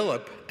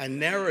develop a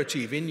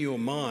narrative in your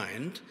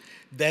mind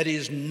that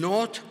is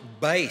not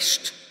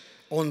based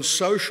on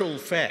social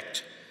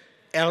fact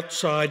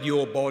outside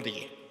your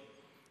body.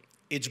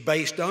 It's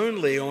based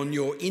only on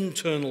your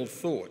internal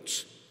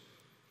thoughts.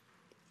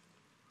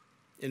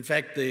 In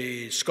fact,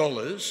 the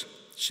scholars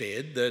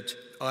said that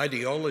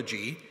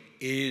ideology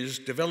is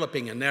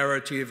developing a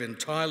narrative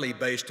entirely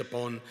based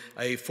upon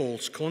a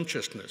false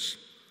consciousness,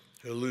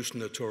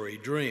 hallucinatory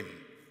dream.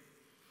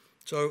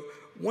 So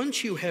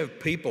once you have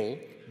people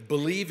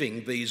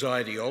believing these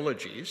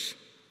ideologies,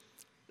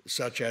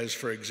 such as,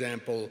 for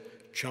example,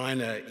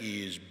 China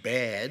is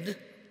bad,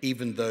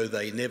 even though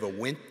they never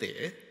went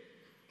there,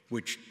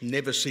 which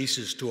never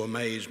ceases to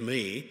amaze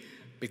me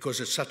because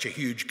it's such a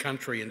huge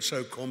country and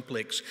so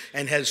complex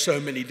and has so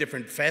many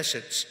different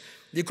facets,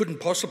 you couldn't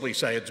possibly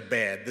say it's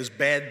bad. There's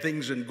bad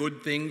things and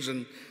good things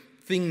and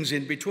things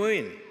in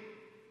between.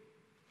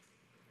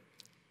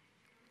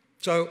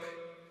 So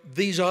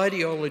these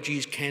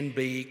ideologies can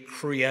be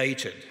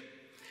created.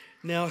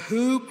 Now,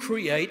 who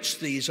creates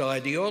these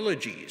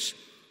ideologies?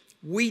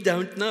 We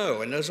don't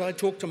know. And as I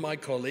talked to my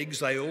colleagues,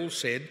 they all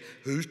said,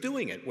 who's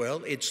doing it?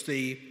 Well, it's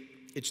the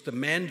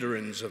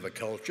mandarins of the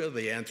culture,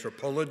 the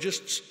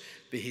anthropologists,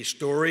 the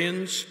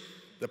historians,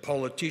 the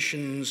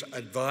politicians'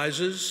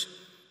 advisors,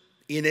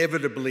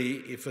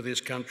 inevitably for this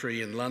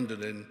country in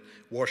London and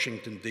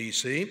Washington,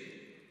 D.C.,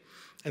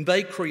 and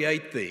they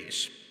create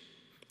these.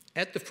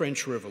 At the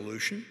French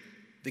Revolution,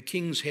 the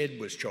king's head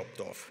was chopped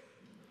off.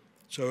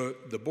 So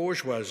the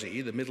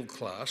bourgeoisie, the middle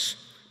class,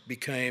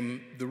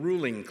 became the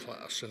ruling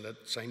class, and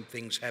that same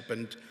things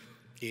happened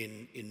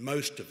in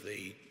most of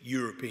the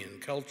European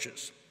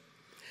cultures.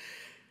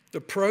 The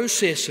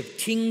process of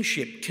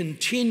kingship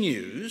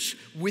continues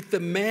with the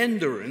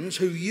mandarins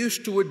who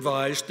used to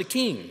advise the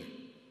king.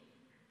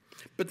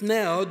 But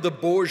now the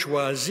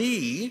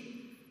bourgeoisie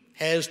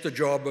has the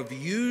job of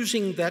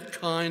using that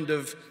kind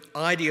of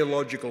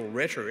ideological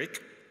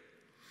rhetoric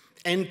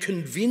and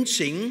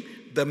convincing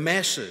the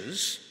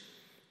masses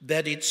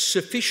that it's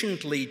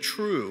sufficiently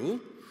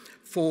true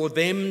for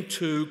them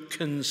to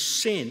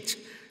consent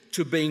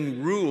to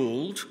being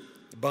ruled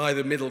by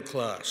the middle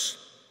class,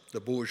 the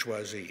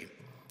bourgeoisie.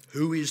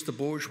 Who is the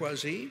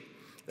bourgeoisie?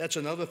 That's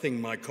another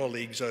thing my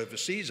colleagues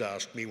overseas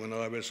asked me when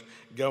I was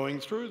going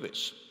through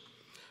this.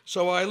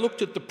 So I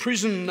looked at the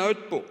prison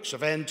notebooks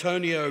of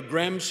Antonio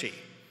Gramsci,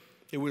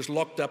 who was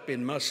locked up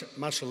in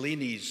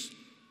Mussolini's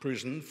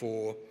prison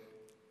for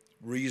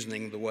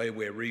reasoning the way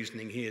we're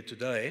reasoning here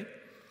today.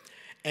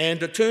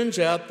 And it turns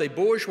out the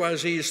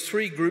bourgeoisie is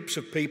three groups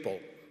of people.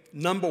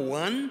 Number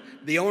one,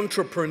 the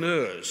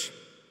entrepreneurs.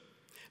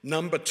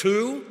 Number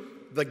two,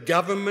 the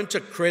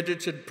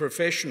government-accredited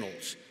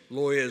professionals,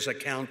 lawyers,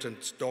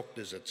 accountants,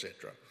 doctors,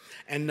 etc.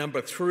 And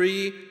number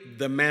three,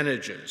 the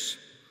managers.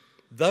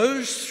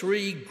 Those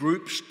three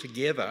groups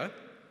together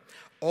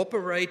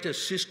operate a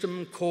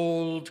system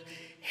called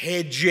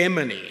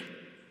hegemony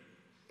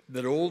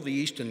that all the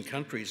Eastern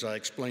countries I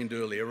explained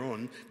earlier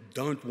on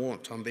don't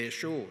want on their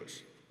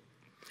shores.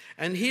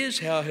 And here's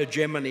how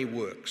hegemony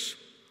works.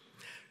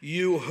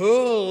 You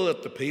hurl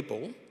at the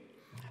people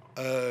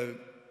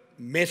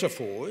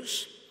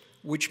metaphors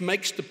which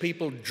makes the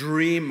people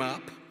dream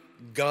up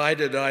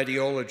guided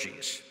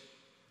ideologies.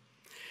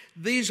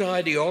 These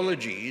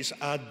ideologies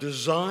are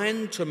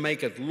designed to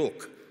make it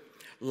look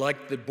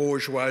like the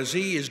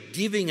bourgeoisie is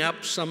giving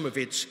up some of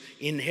its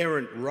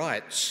inherent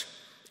rights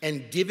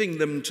and giving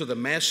them to the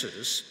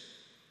masses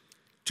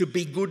to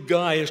be good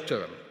guys to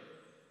them.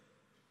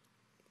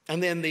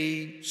 And then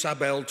the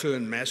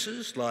subaltern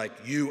masses, like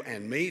you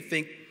and me,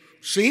 think,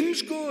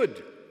 seems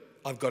good.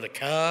 I've got a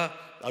car,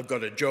 I've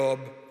got a job,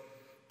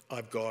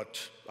 I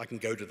can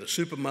go to the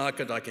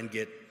supermarket, I can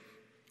get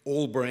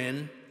all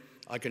brand,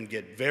 I can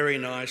get very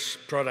nice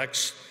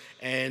products,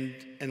 and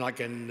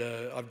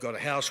I've got a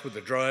house with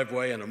a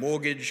driveway and a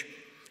mortgage,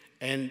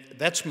 and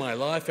that's my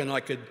life, and I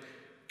could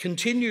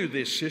continue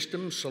this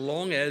system so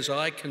long as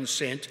I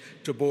consent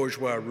to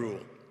bourgeois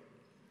rule.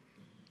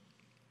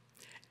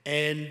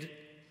 And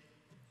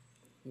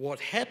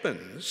what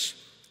happens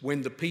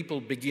when the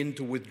people begin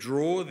to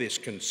withdraw this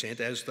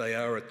consent, as they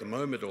are at the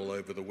moment all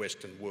over the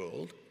Western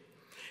world,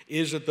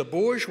 is that the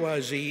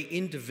bourgeoisie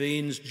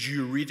intervenes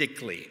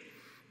juridically.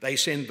 They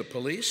send the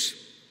police,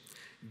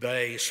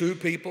 they sue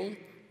people,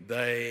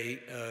 they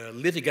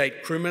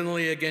litigate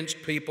criminally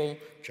against people,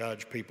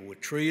 charge people with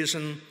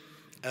treason,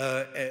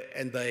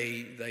 and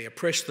they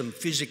oppress them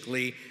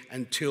physically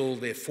until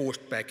they're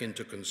forced back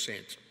into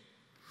consent.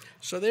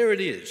 So there it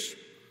is.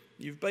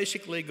 You've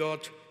basically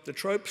got the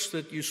tropes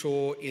that you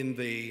saw in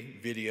the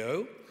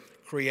video,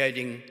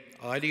 creating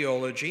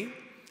ideology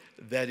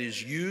that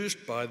is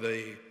used by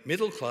the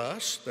middle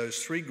class,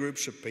 those three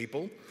groups of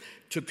people,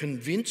 to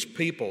convince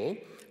people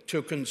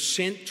to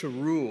consent to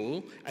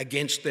rule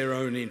against their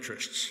own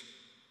interests.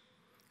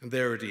 And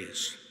there it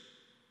is.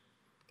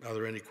 Are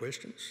there any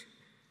questions?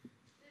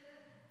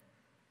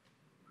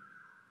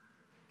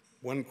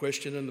 One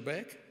question in the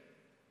back.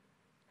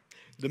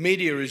 The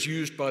media is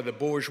used by the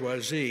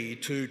bourgeoisie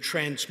to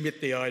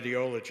transmit the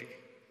ideology.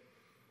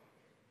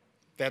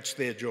 That's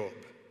their job.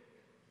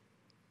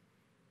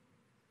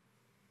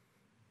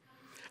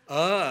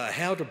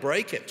 How to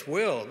break it?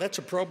 Well, that's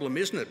a problem,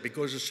 isn't it?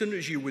 Because as soon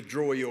as you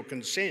withdraw your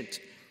consent,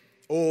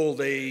 all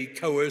the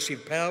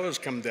coercive powers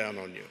come down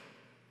on you.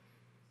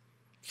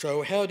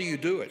 So how do you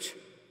do it?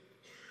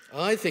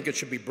 I think it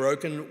should be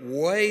broken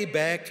way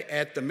back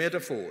at the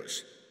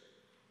metaphors.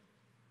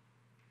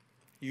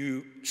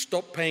 You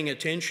stop paying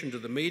attention to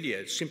the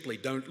media, simply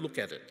don't look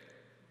at it.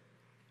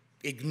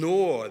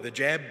 Ignore the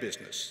jab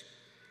business.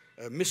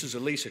 Mrs.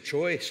 Elisa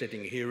Choi,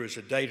 sitting here, is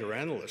a data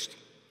analyst.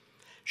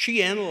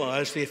 She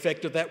analysed the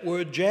effect of that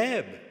word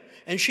jab,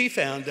 and she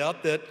found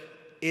out that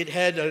it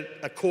had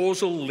a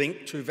causal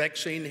link to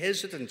vaccine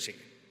hesitancy.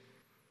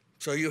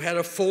 So you had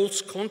a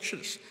false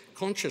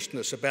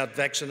consciousness about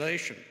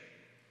vaccination,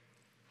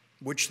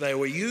 which they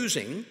were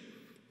using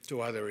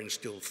to either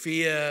instill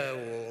fear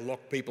or lock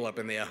people up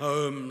in their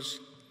homes,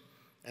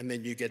 and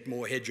then you get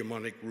more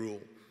hegemonic rule.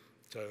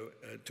 So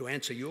to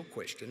answer your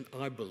question,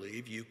 I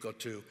believe you've got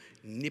to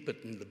nip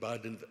it in the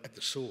bud at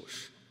the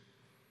source.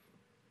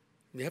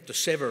 You have to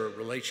sever a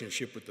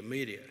relationship with the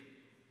media.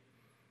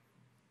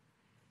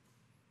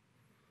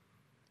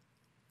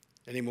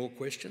 Any more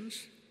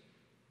questions?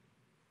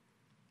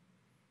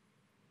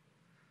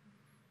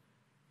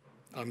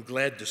 I'm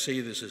glad to see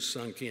this has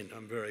sunk in.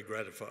 I'm very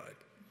gratified.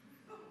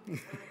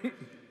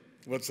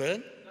 What's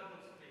that?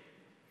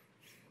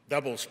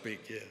 Double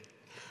speak, yeah.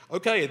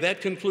 Okay,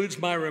 that concludes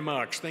my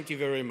remarks. Thank you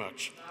very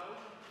much.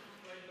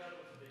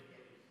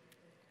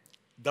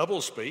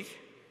 Double speak?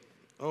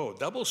 Oh,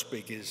 double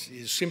speak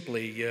is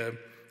simply a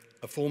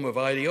form of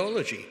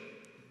ideology.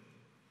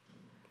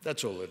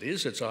 That's all it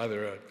is. It's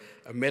either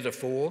a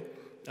metaphor,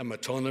 a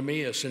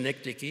metonymy, a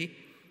synecdoche,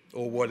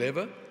 or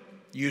whatever.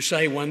 You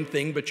say one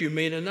thing, but you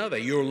mean another.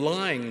 You're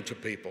lying to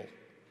people.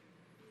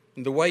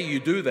 And the way you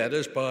do that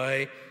is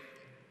by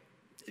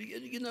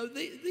You know,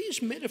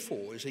 these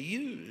metaphors are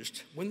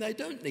used when they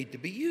don't need to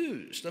be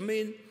used. I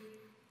mean,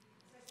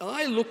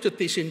 I looked at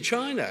this in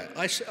China.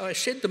 I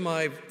said to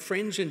my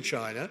friends in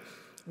China,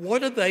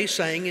 what are they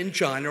saying in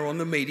China on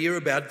the media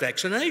about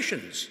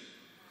vaccinations?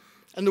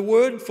 And the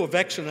word for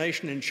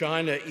vaccination in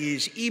China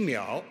is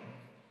emiao.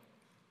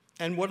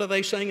 And what are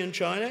they saying in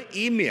China?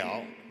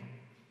 Emiao.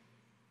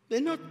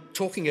 They're not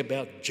talking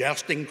about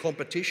jousting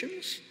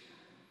competitions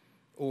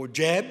or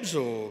jabs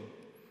or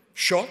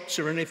shots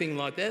or anything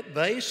like that.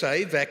 They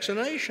say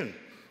vaccination.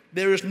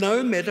 There is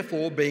no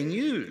metaphor being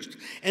used.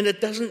 And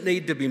it doesn't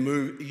need to be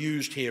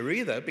used here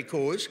either,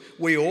 because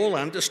we all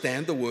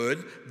understand the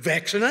word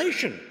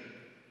vaccination.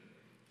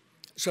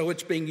 So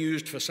it's being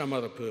used for some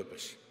other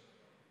purpose.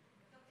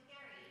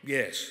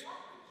 Yes.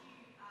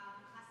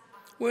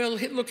 Well,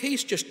 look,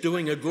 he's just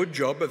doing a good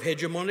job of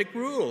hegemonic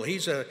rule.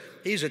 He's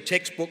a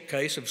textbook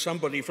case of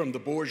somebody from the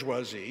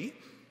bourgeoisie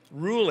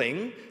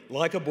ruling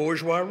like a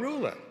bourgeois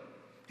ruler.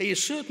 He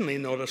is certainly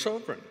not a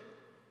sovereign.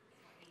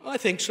 I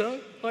think so.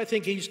 I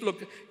think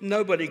look,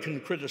 nobody can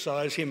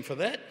criticise him for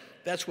that.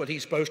 That's what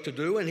he's supposed to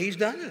do, and he's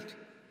done it.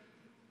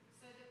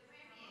 So the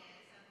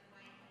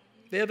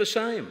premiers they're the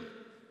same.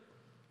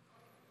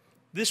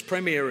 This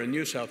premier in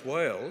New South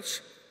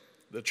Wales,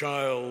 the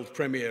child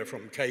premier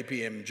from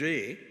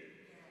KPMG,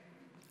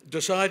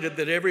 decided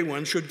that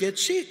everyone should get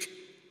sick.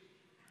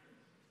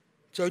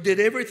 So did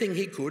everything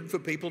he could for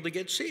people to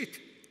get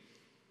sick.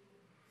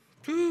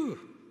 Phew.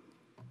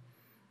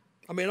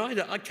 I mean,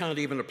 I can't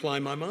even apply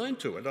my mind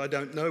to it. I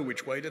don't know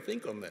which way to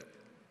think on that.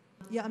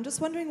 Yeah, I'm just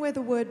wondering where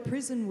the word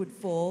prison would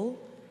fall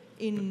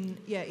in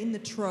the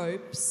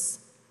tropes,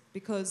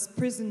 because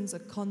prison's a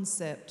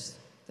concept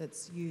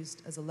that's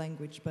used as a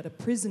language, but a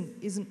prison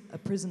isn't a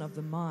prison of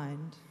the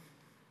mind.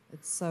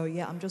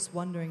 I'm just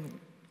wondering,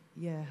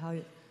 how...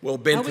 Well,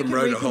 Bentham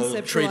wrote a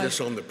whole treatise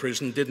on the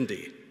prison, didn't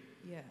he?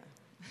 Yeah.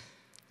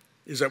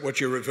 Is that what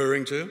you're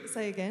referring to?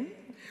 Say again?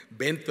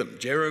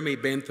 Jeremy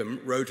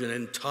Bentham wrote an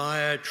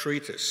entire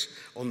treatise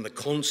on the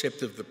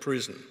concept of the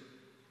prison.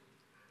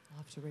 I'll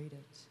have to read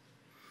it.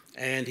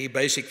 And he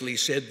basically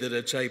said that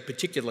it's a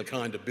particular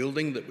kind of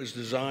building that was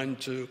designed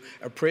to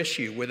oppress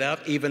you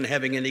without even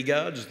having any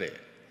guards there.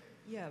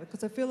 Yeah,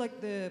 because I feel like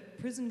the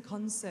prison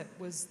concept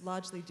was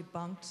largely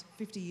debunked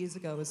 50 years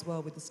ago as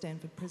well with the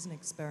Stanford prison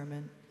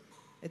experiment.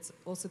 It's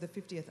also the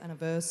 50th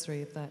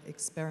anniversary of that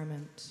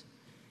experiment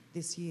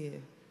this year.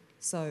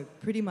 So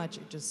pretty much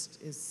it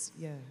just is,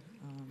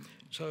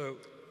 So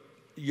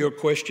your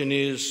question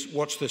is,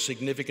 what's the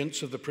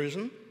significance of the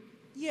prison?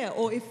 Yeah,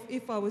 or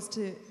if I was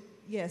to,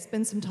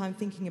 spend some time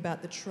thinking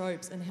about the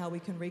tropes and how we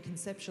can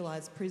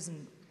reconceptualise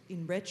prison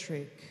in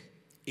rhetoric.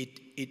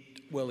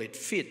 It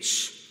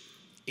fits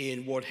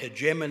in what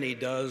hegemony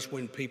does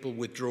when people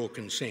withdraw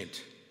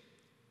consent.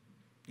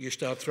 You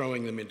start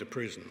throwing them into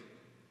prison.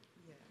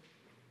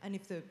 And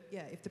if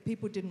the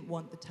people didn't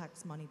want the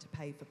tax money to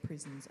pay for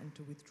prisons and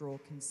to withdraw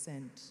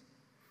consent.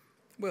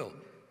 Well,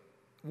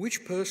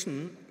 which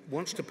person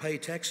wants to pay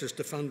taxes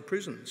to fund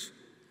prisons?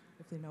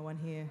 Hopefully no one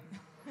here.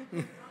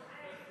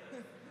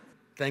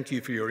 Thank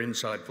you for your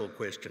insightful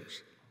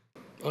questions.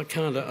 I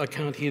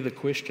can't hear the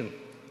question.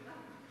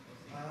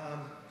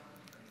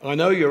 I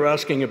know you're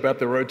asking about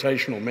the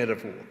rotational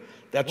metaphor.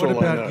 That's all I know.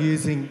 What about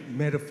using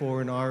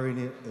metaphor and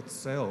irony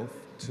itself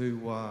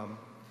to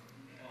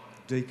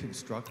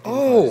deconstruct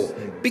those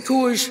things?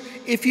 Because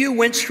if you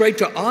went straight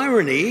to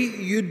irony,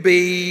 you'd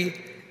be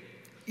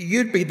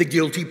the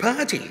guilty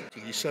party.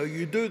 So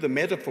you do the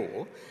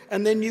metaphor,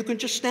 and then you can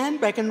just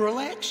stand back and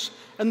relax,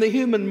 and the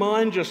human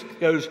mind just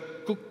goes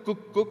cook,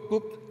 cook, cook,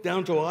 cook,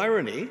 down to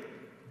irony,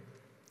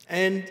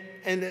 and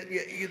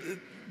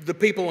the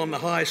people on the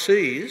high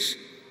seas,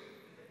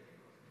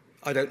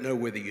 I don't know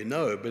whether you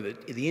know,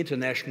 but the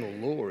international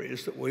law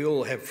is that we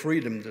all have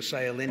freedom to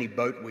sail any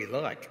boat we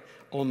like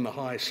on the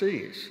high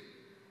seas.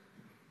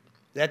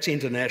 That's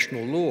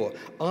international law.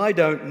 I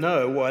don't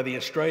know why the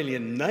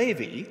Australian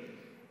Navy,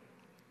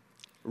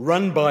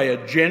 run by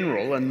a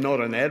general and not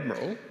an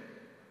admiral,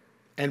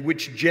 and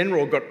which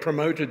general got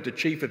promoted to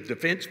Chief of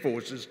Defence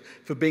Forces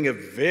for being a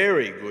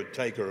very good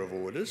taker of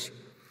orders,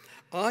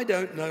 I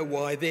don't know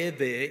why they're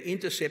there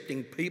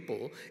intercepting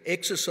people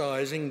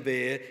exercising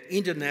their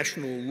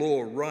international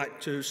law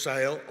right to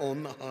sail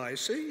on the high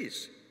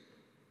seas.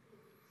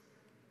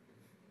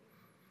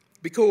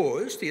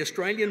 Because the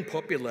Australian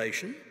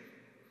population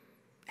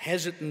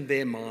has it in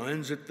their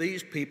minds that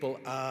these people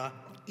are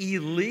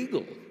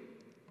illegal.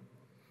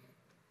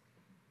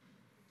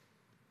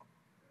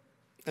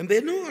 And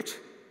they're not.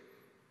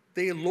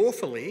 They're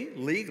lawfully,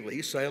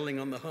 legally sailing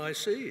on the high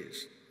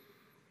seas.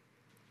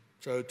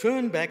 So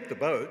turn back the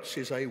boats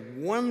is a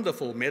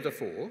wonderful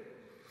metaphor.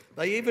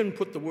 They even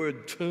put the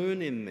word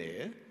turn in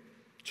there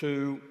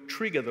to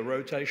trigger the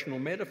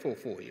rotational metaphor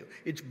for you.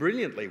 It's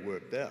brilliantly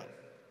worked out.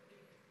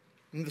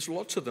 And there's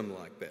lots of them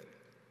like that.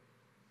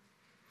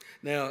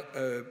 Now,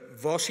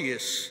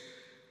 Vossius,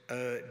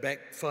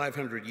 back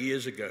 500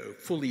 years ago,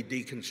 fully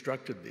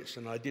deconstructed this,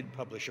 and I did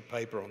publish a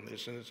paper on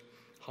this, and it's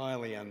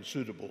highly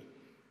unsuitable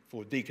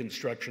for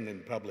deconstruction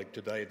in public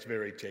today. It's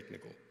very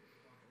technical.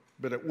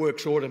 but it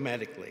works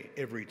automatically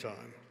every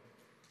time.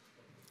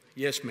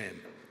 Yes, ma'am.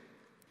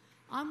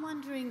 I'm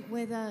wondering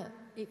whether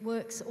it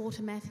works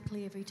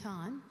automatically every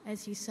time,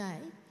 as you say,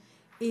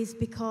 is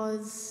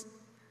because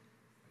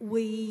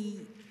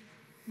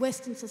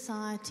Western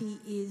society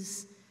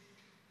is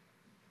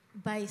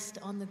based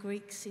on the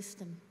Greek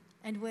system,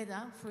 and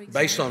whether, for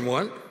example... Based on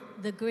what?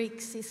 The Greek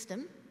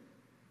system,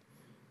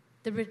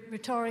 the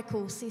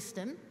rhetorical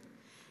system,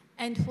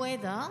 and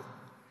whether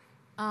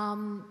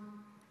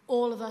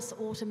all of us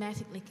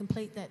automatically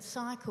complete that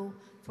cycle.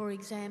 For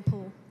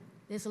example,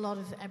 there's a lot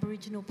of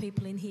Aboriginal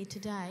people in here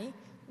today,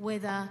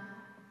 whether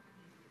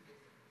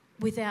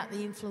without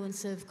the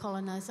influence of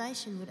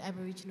colonisation would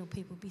Aboriginal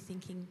people be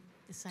thinking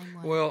the same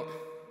way? Well,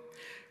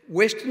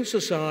 Western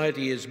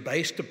society is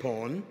based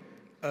upon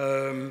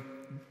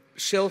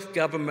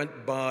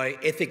self-government by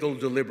ethical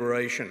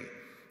deliberation.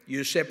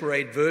 You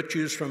separate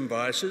virtues from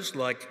vices,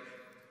 like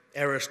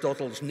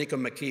Aristotle's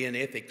Nicomachean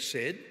Ethics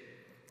said,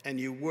 and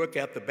you work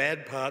out the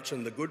bad parts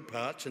and the good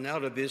parts, and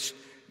out of this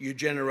you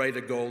generate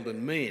a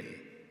golden mean.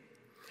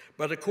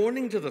 But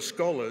according to the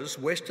scholars,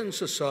 Western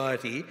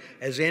society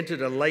has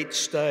entered a late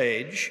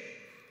stage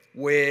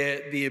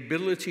where the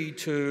ability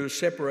to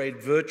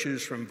separate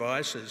virtues from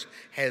vices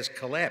has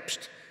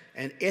collapsed,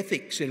 and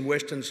ethics in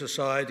Western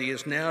society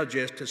is now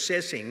just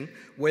assessing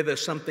whether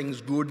something's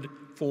good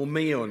for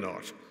me or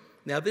not.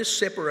 Now, this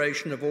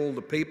separation of all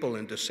the people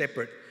into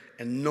separate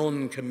and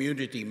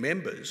non-community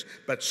members,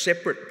 but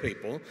separate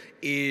people,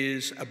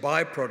 is a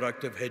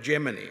byproduct of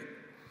hegemony.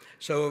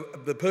 So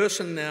the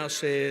person now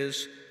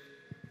says,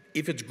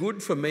 if it's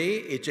good for me,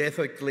 it's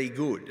ethically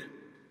good.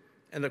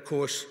 And of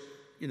course,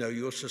 you know,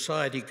 your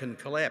society can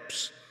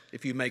collapse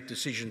if you make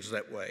decisions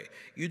that way.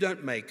 You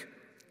don't make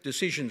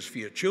decisions for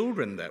your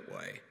children that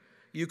way.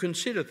 You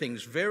consider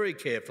things very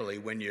carefully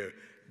when you're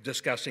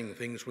discussing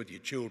things with your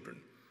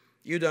children.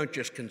 You don't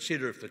just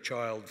consider if the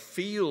child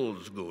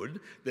feels good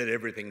that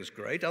everything's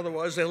great,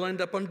 otherwise they'll end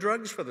up on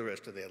drugs for the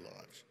rest of their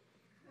lives.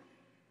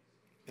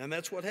 And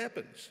that's what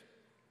happens.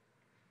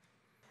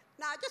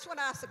 Now, I just want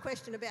to ask a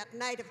question about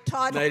native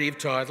title. Native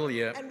title,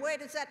 yeah. And where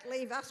does that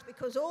leave us?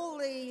 Because all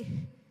the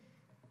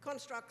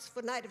constructs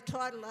for native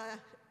title are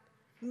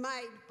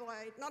made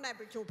by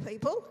non-Aboriginal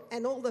people,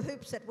 and all the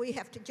hoops that we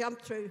have to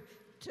jump through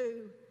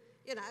to,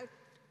 you know,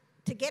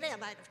 to get our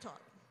native title.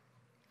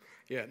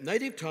 Yeah,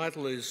 native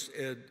title is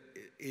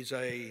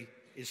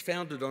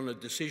founded on a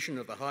decision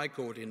of the High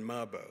Court in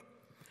Mabo,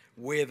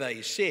 where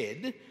they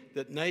said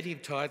that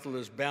native title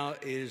is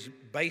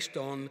based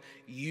on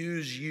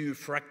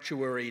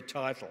usufructuary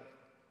title,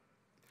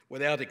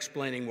 without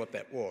explaining what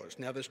that was.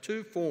 Now, there's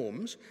two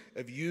forms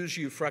of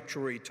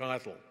usufructuary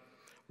title.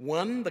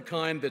 One, the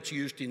kind that's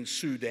used in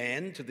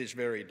Sudan to this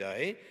very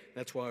day.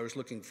 That's why I was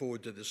looking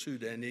forward to the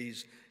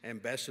Sudanese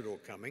ambassador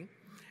coming.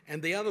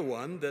 And the other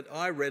one that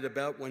I read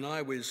about when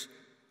I was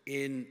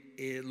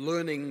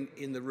learning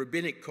in the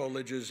rabbinic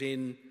colleges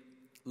in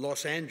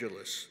Los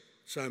Angeles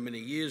so many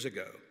years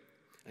ago.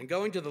 And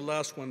going to the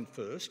last one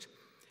first,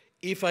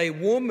 if a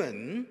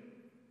woman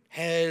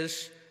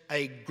has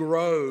a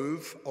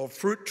grove of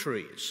fruit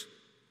trees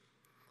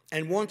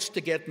and wants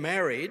to get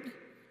married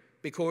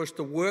because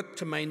the work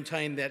to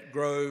maintain that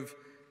grove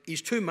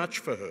is too much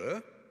for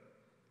her,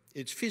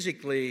 it's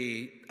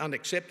physically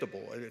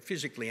unacceptable,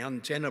 physically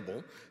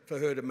untenable for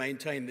her to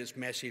maintain this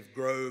massive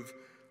grove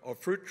of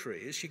fruit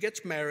trees. She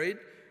gets married,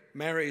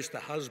 marries the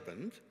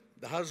husband.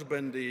 The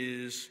husband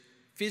is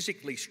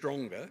physically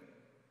stronger,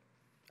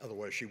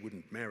 otherwise she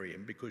wouldn't marry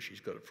him because she's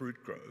got a fruit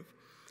grove.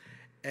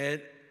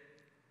 And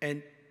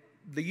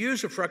the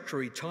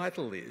usufructuary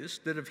title is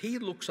that if he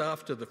looks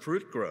after the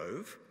fruit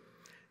grove,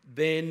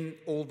 then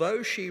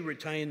although she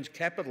retains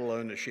capital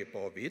ownership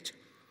of it,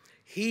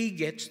 he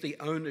gets the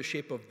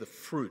ownership of the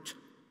fruit,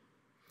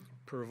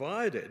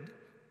 provided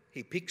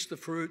he picks the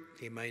fruit,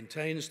 he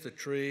maintains the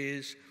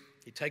trees,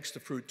 he takes the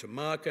fruit to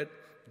market,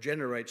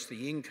 generates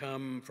the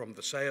income from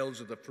the sales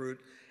of the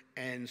fruit,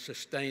 and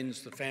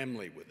sustains the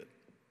family with it.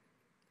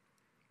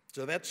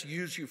 So that's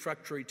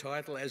usufructuary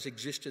title as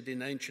existed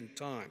in ancient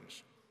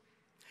times.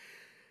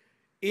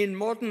 In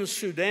modern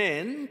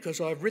Sudan, because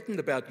I've written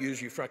about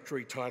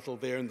usufructuary title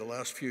there in the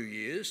last few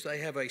years, they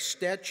have a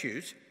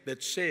statute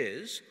that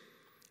says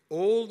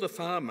all the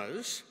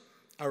farmers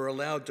are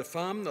allowed to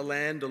farm the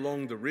land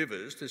along the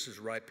rivers. This is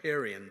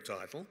riparian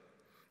title,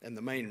 and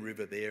the main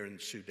river there in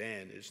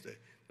Sudan is the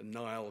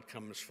Nile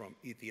comes from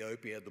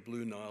Ethiopia, the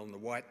Blue Nile, and the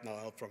White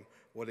Nile from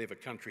whatever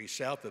country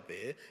south of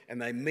there,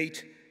 and they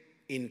meet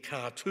in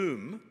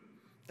Khartoum,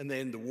 and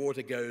then the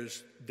water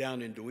goes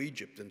down into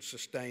Egypt and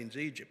sustains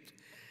Egypt.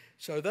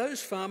 So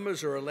those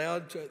farmers are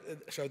allowed to,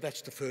 so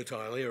that's the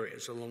fertile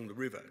areas along the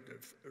river, the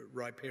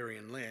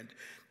riparian land.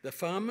 The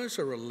farmers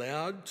are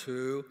allowed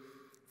to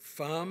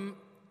farm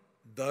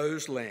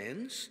those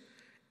lands,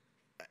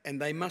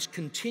 and they must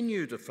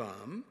continue to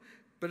farm,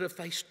 but if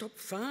they stop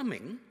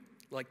farming,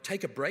 like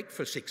take a break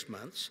for 6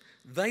 months,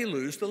 they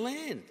lose the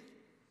land,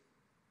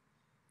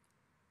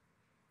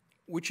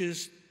 which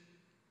is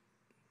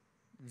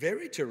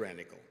very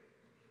tyrannical.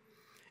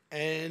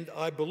 And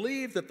I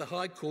believe that the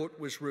High Court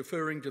was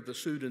referring to the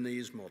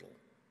Sudanese model,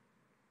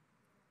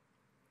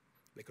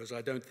 because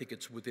I don't think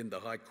it's within the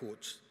High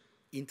Court's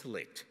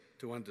intellect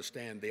to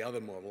understand the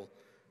other model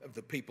of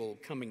the people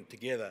coming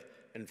together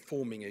and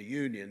forming a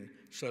union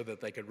so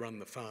that they could run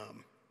the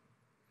farm.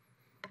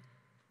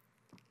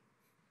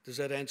 Does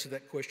that answer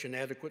that question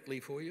adequately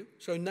for you?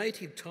 So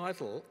native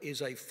title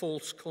is a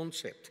false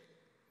concept.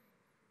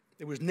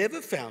 It was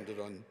never founded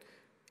on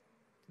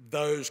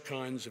those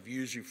kinds of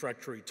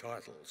usufructuary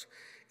titles.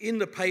 In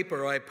the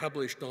paper I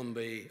published on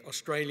the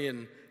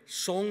Australian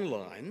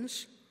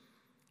songlines,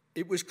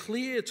 it was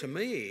clear to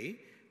me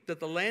that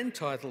the land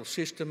title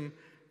system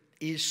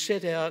is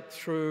set out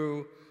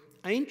through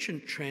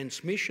ancient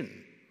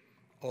transmission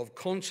of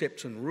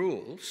concepts and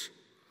rules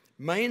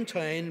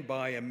maintained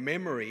by a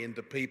memory in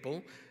the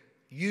people,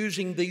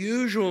 using the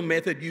usual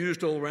method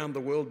used all around the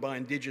world by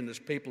Indigenous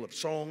people of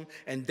song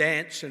and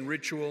dance and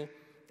ritual,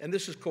 and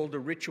this is called a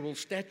ritual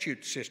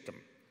statute system.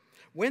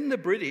 When the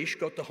British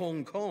got to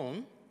Hong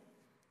Kong,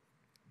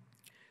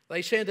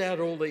 they sent out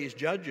all these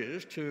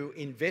judges to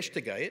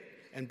investigate,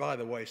 and by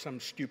the way, some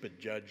stupid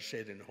judge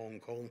said in Hong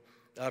Kong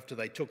after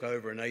they took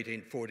over in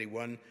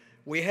 1841,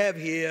 "We have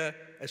here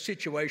a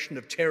situation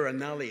of terra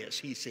nullius,"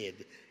 he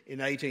said in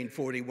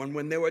 1841,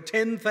 when there were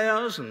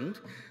 10,000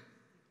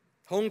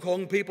 Hong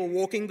Kong people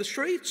walking the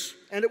streets,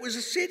 and it was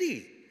a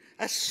city,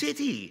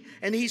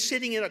 and he's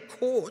sitting in a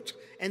court,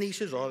 and he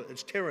says, "Oh,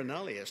 it's terra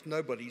nullius,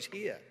 nobody's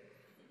here."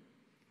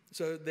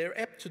 So they're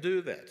apt to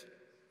do that.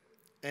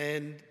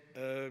 And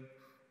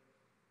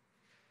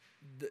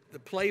the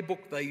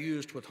playbook they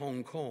used with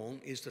Hong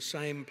Kong is the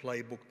same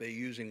playbook they're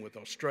using with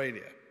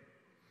Australia.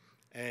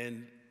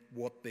 And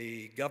what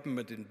the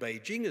government in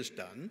Beijing has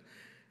done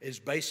is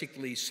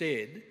basically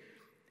said,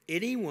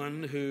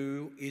 anyone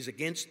who is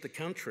against the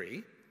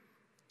country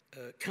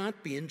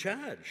can't be in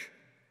charge.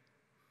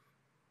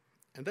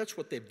 And that's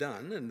what they've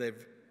done, and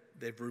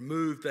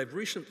they've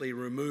recently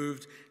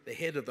removed the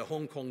head of the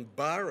Hong Kong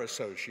Bar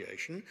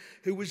Association,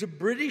 who was a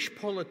British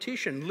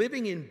politician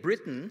living in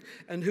Britain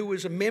and who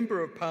was a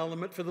member of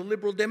Parliament for the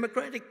Liberal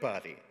Democratic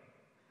Party.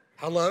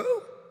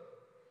 Hello?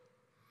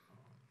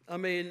 I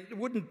mean, I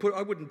wouldn't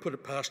put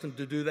it past them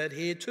to do that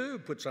here too,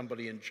 put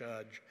somebody in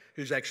charge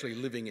who's actually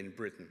living in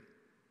Britain.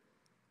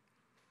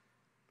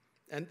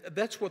 And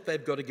that's what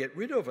they've got to get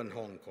rid of in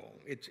Hong Kong.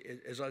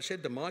 As I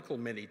said to Michael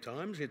many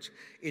times,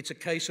 it's a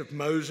case of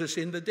Moses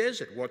in the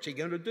desert. What's he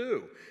going to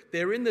do?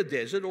 They're in the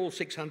desert, all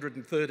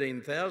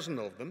 613,000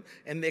 of them,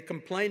 and they're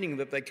complaining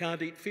that they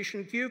can't eat fish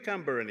and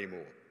cucumber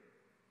anymore.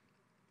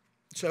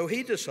 So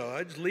he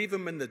decides, leave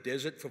them in the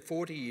desert for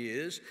 40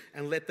 years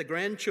and let the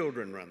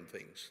grandchildren run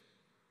things.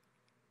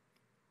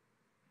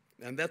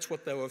 And that's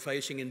what they were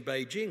facing in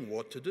Beijing,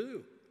 what to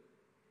do.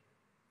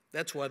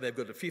 That's why they've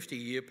got a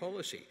 50-year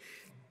policy.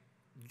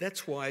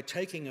 That's why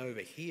taking over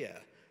here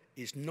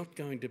is not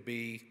going to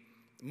be...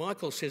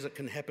 Michael says it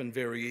can happen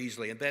very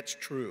easily, and that's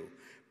true.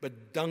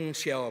 But Deng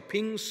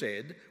Xiaoping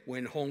said,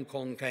 when Hong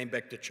Kong came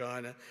back to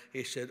China,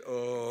 he said,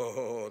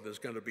 "Oh, there's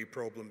going to be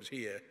problems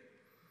here."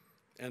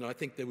 And I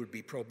think there would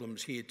be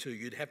problems here too.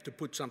 You'd have to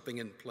put something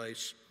in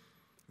place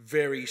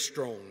very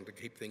strong to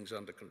keep things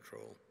under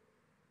control.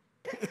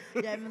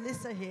 Yeah,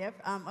 Melissa here.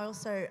 I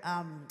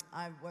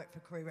work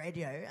for Koori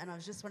Radio, and I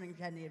was just wondering if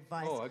you had any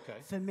advice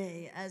for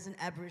me as an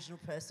Aboriginal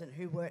person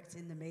who works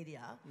in the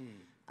media.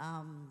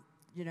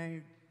 You know,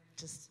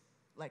 just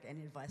like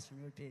any advice from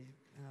you would be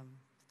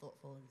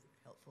thoughtful and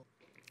helpful.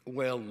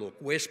 Well, look,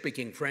 we're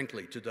speaking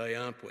frankly today,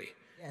 aren't we?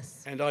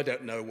 Yes. And I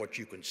don't know what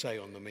you can say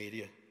on the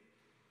media.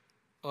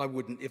 I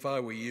wouldn't, if I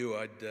were you,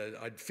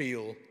 I'd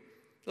feel...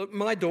 Look,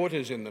 my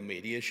daughter's in the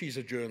media. She's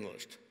a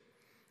journalist.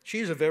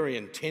 She's a very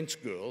intense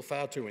girl,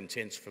 far too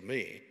intense for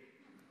me.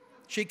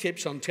 She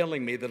keeps on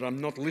telling me that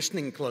I'm not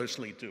listening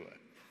closely to her.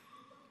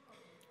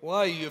 "Why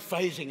are you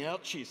phasing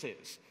out?" she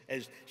says,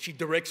 as she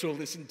directs all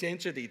this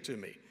intensity to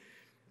me.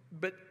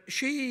 But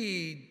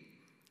she's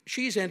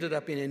ended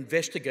up in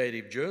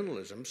investigative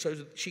journalism so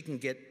that she can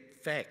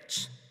get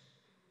facts.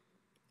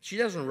 She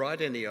doesn't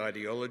write any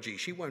ideology.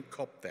 She won't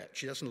cop that.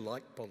 She doesn't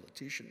like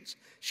politicians.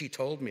 She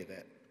told me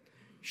that.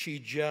 She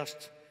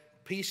just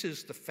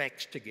pieces the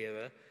facts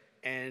together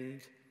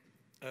and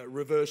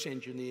reverse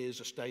engineers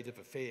a state of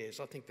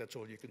affairs. I think that's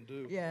all you can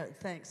do. Yeah,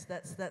 thanks.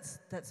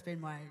 That's been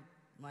my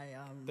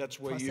that's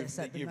where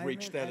you've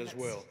reached that as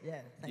well.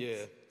 Yeah, thanks.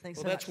 Yeah. Thanks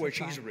well, so that's much where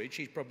for she's time. reached.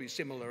 She's probably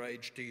similar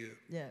age to you.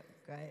 Yeah,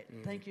 great.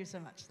 Thank you so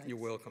much. Thanks. You're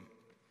welcome.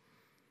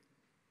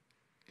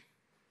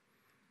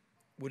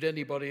 Would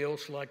anybody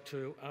else like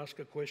to ask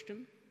a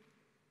question?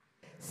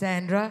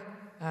 Sandra,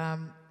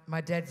 my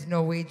dad's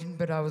Norwegian,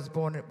 but I was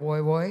born at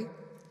Woy Woy.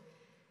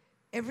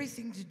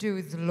 Everything to do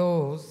with the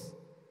laws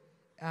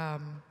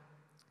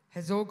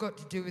has all got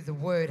to do with the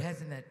word,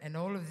 hasn't it? And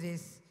all of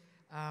this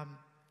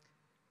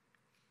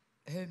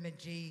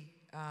hegemony,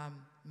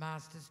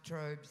 masters,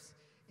 tropes,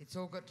 it's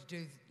all got to do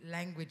with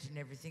language and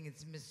everything.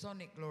 It's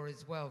Masonic law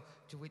as well,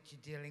 to which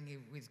you're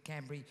dealing with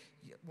Canberra,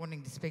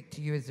 wanting to speak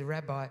to you as a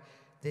rabbi.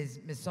 There's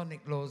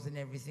Masonic laws and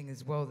everything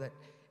as well that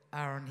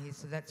are on here,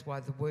 so that's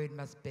why the word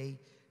must be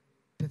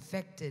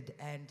perfected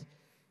and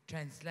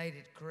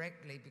translated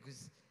correctly,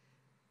 because,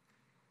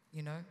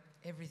 you know,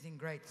 everything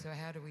great. So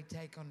how do we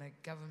take on a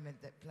government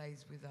that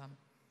plays with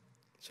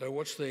So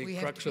what's the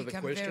crux of the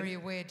question? We have to become very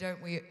aware,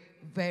 don't we?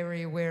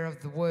 Very aware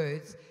of the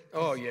words.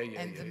 Oh, yeah.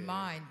 And the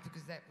mind,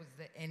 because that was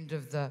the end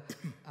of the...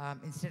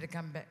 instead of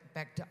coming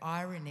back to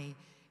irony,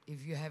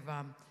 if you have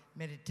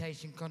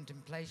meditation,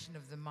 contemplation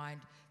of the mind,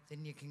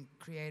 then you can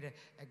create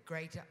a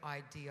greater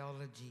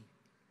ideology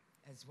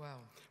as well.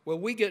 Well,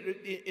 we get,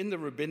 in the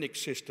rabbinic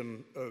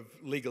system of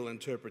legal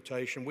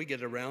interpretation, we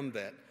get around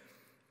that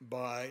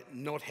by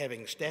not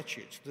having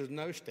statutes. There's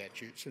no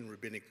statutes in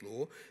rabbinic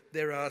law.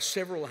 There are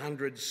several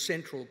hundred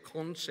central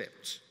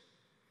concepts.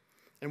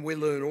 And we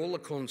learn all the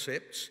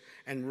concepts,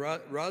 and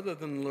rather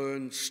than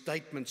learn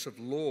statements of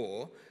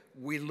law,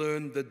 we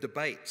learn the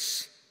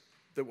debates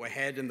that were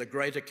had in the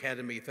Great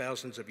Academy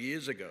thousands of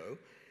years ago.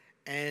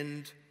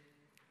 And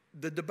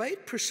the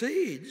debate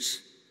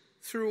proceeds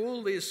through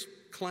all this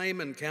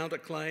claim and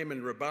counterclaim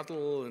and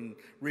rebuttal and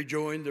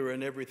rejoinder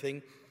and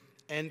everything.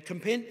 And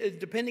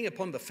depending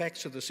upon the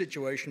facts of the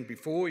situation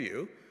before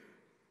you,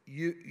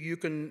 you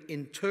can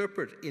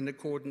interpret in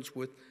accordance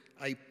with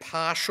a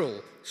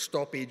partial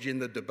stoppage in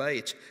the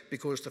debate,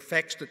 because the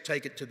facts that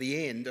take it to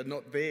the end are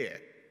not there.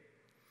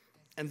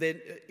 And then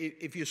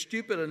if you're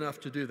stupid enough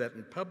to do that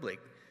in public,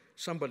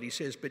 somebody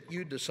says, but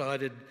you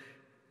decided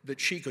that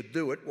she could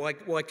do it,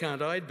 why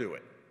can't I do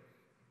it?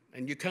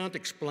 And you can't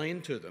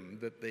explain to them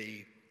that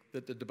the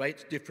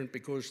debate's different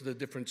because of the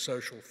different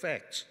social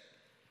facts.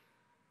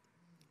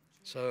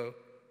 So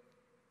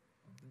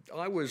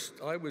I was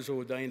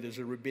ordained as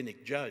a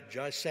rabbinic judge.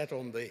 I sat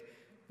on the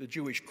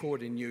Jewish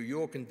court in New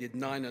York and did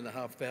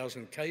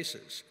 9,500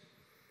 cases.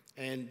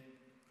 And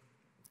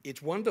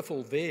it's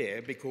wonderful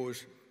there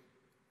because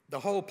the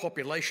whole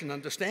population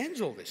understands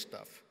all this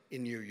stuff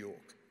in New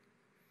York.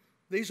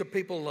 These are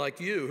people like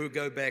you who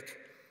go back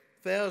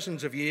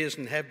thousands of years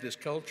and have this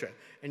culture,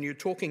 and you're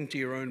talking to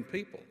your own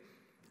people,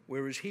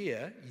 whereas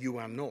here you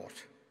are not.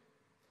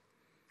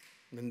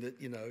 And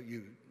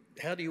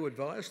how do you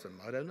advise them?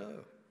 I don't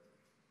know.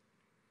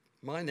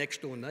 My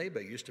next-door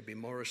neighbour used to be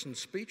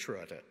Morrison's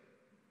speechwriter.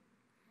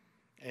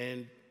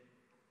 And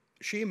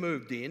she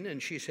moved in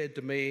and she said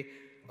to me,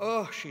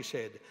 oh, she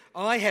said,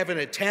 I have an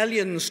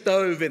Italian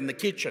stove in the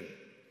kitchen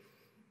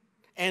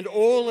and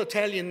all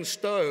Italian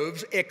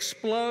stoves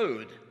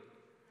explode.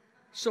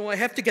 So I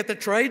have to get the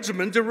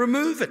tradesman to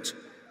remove it.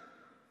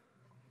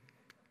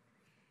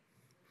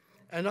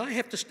 And I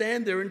have to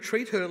stand there and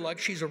treat her like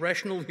she's a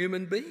rational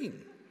human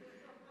being.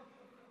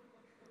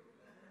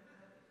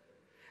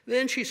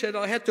 Then she said,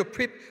 I had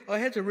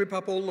to rip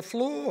up all the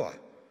floor.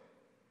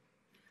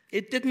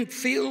 It didn't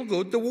feel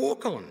good to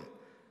walk on.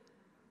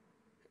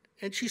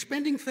 And she's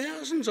spending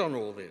thousands on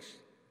all this.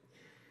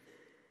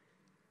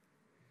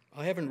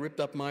 I haven't ripped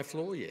up my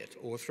floor yet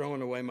or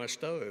thrown away my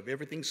stove.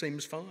 Everything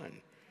seems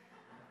fine.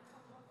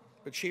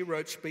 But she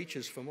wrote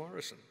speeches for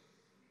Morrison.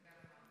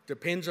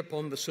 Depends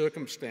upon the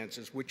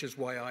circumstances, which is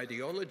why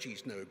ideology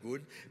is no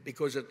good,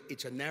 because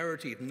it's a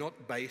narrative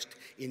not based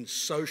in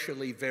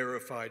socially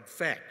verified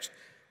fact,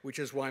 which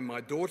is why my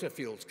daughter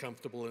feels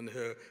comfortable in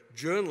her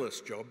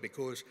journalist job,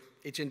 because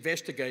it's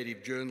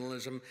investigative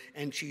journalism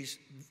and she's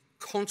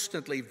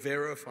constantly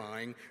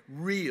verifying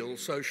real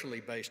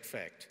socially based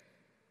fact.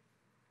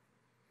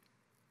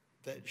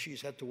 That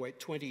she's had to wait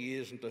 20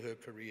 years into her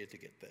career to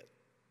get that.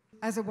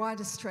 As a white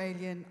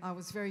Australian, I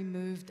was very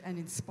moved and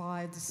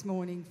inspired this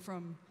morning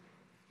from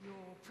your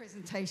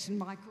presentation,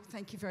 Michael.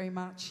 Thank you very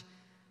much.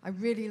 I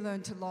really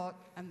learned a lot,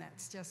 and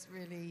that's just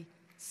really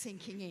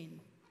sinking in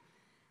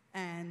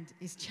and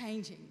is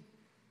changing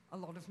a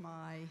lot of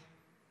my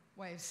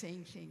way of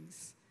seeing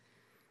things,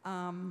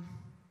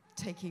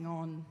 taking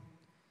on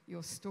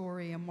your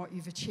story and what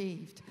you've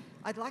achieved.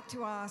 I'd like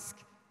to ask,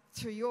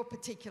 through your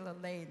particular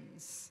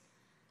lens,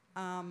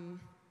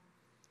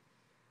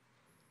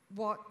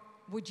 what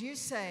would you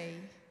say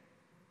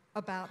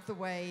about the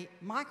way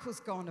Michael's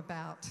gone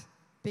about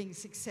being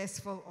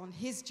successful on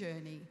his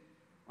journey,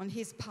 on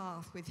his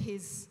path with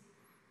his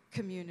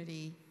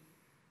community,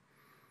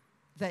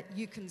 that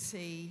you can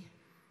see?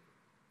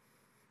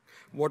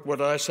 What would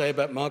I say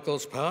about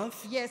Michael's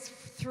path? Yes,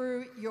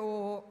 through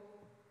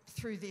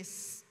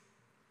this.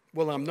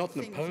 Well, I'm not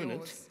an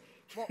opponent.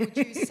 What would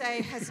you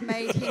say has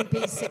made him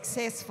be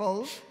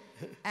successful,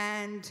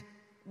 and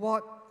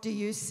what do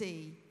you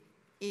see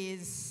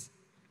is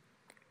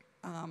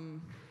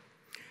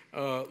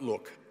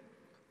look,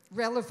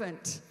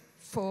 relevant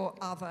for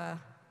other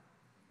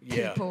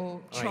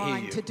people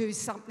trying to do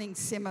something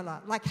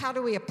similar? Like, how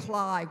do we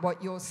apply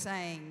what you're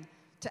saying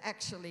to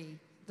actually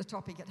the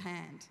topic at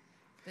hand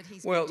that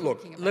he's been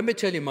talking about? Let me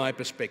tell you my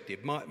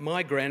perspective.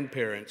 My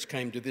grandparents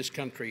came to this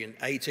country in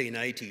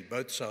 1880,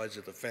 both sides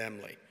of the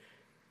family,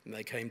 and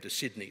they came to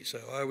Sydney. So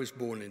I was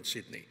born in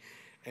Sydney.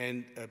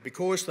 And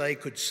because they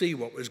could see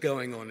what was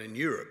going on in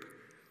Europe,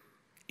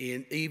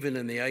 even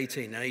in the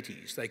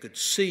 1880s, they could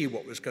see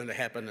what was going to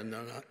happen in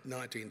the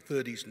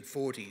 1930s and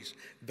 40s,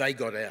 they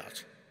got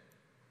out.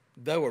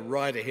 They were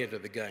right ahead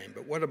of the game.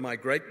 But one of my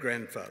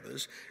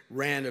great-grandfathers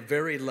ran a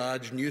very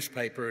large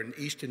newspaper in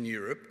Eastern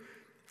Europe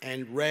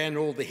and ran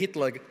all the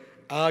Hitler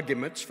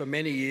arguments for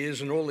many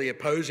years and all the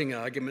opposing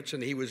arguments,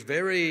 and he was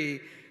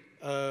very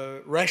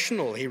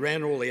rational. He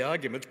ran all the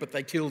arguments, but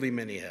they killed him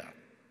anyhow.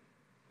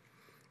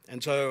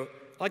 And so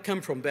I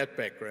come from that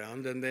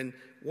background, and then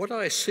what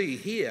I see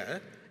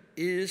here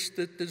is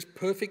that there's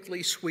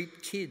perfectly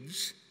sweet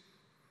kids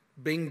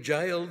being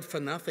jailed for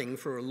nothing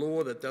for a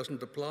law that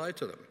doesn't apply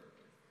to them.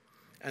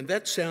 And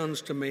that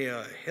sounds to me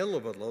a hell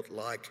of a lot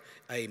like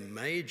a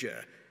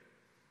major,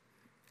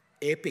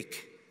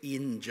 epic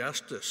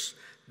injustice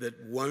that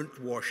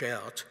won't wash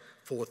out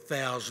for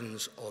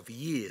thousands of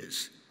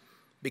years,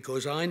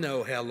 because I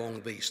know how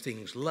long these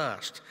things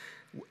last.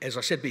 As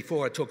I said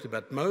before, I talked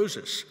about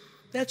Moses.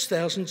 That's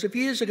thousands of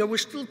years ago. We're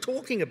still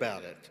talking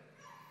about it.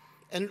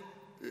 And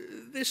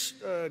this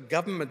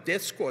government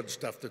death squad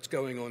stuff that's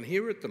going on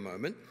here at the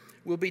moment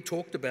will be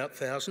talked about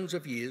thousands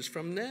of years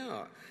from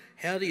now.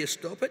 How do you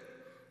stop it?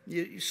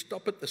 You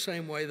stop it the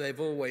same way they've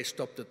always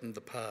stopped it in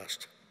the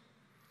past.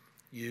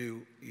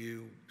 You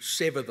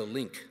sever the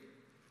link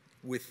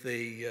with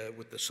the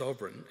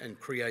sovereign and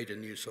create a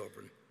new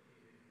sovereign.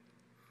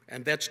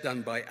 And that's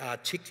done by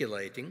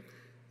articulating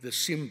the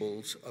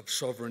symbols of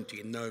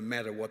sovereignty, no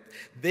matter what.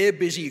 They're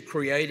busy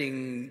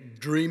creating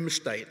dream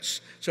states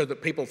so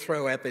that people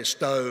throw out their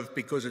stove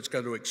because it's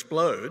going to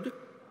explode.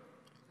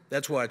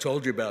 That's why I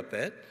told you about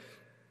that.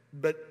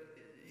 But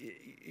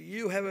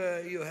you have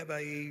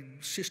a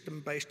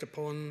system based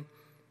upon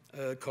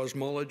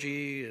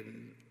cosmology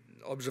and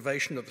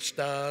observation of the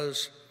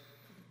stars.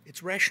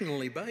 It's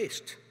rationally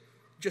based.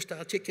 Just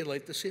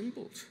articulate the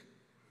symbols.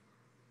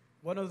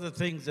 One of the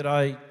things that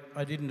I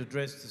didn't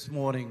address this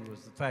morning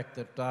was the fact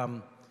that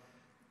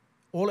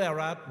all our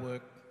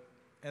artwork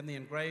and the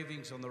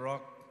engravings on the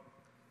rock,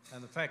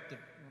 and the fact that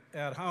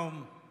at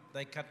home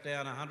they cut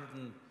down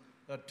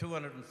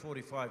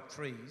 245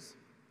 trees,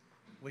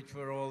 which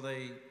were all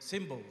the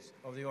symbols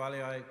of the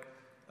Waliai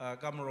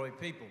Gomeroi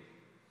people.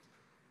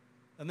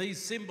 And these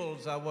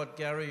symbols are what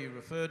Gary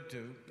referred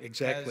to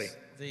exactly as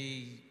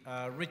the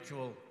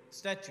ritual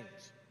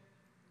statues,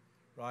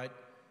 right?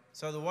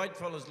 So the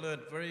whitefellas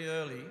learnt very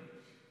early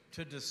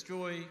to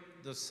destroy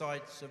the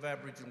sites of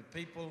Aboriginal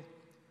people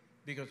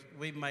because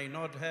we may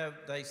not have,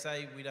 they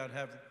say we don't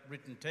have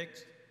written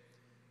text.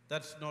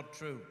 That's not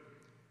true.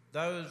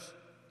 Those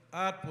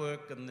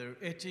artwork and the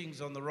etchings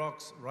on the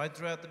rocks right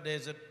throughout the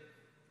desert,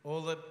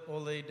 all the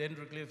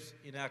dendroglyphs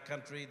in our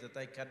country that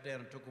they cut down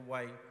and took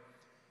away,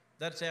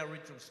 that's our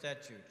ritual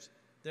statues.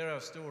 They're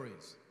our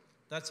stories.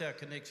 That's our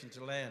connection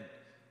to land.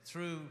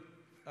 Through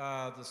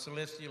the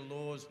celestial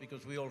laws,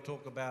 because we all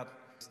talk about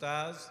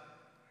stars.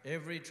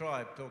 Every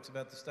tribe talks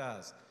about the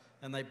stars.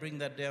 And they bring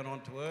that down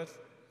onto Earth.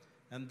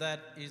 And that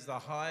is the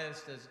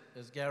highest,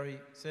 as Gary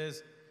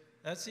says,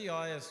 that's the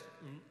highest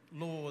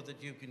law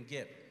that you can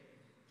get.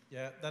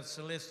 Yeah, that's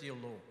celestial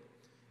law.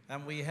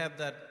 And we have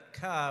that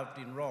carved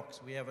in rocks.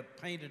 We have it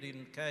painted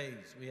in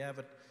caves. We have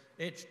it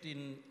etched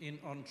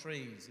on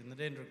trees, in the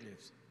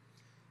dendroglyphs.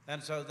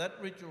 And so that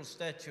ritual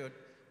statute,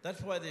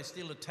 that's why they're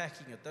still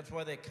attacking it. That's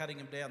why they're cutting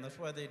them down. That's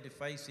why they're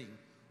defacing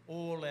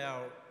all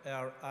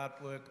our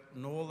artwork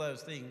and all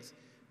those things,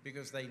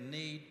 because they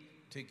need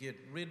to get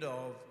rid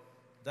of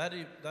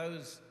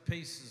those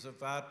pieces of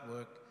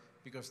artwork,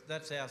 because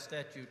that's our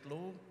statute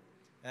law,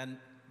 and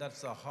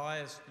that's the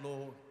highest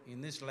law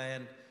in this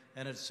land,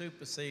 and it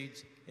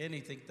supersedes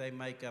anything they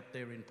make up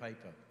there in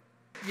paper.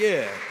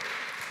 Yeah.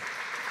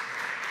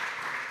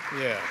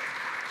 Yeah.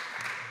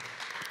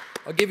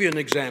 I'll give you an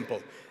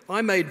example.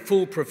 I made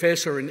full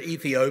professor in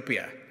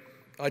Ethiopia.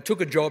 I took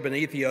a job in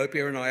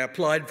Ethiopia and I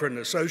applied for an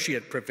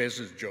associate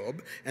professor's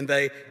job, and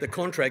the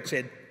contract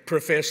said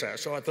professor,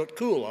 so I thought,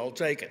 cool, I'll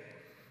take it,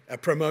 a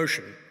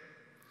promotion.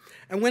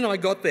 And when I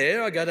got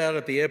there, I got out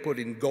at the airport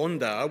in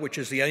Gondar, which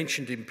is the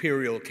ancient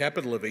imperial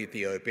capital of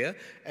Ethiopia,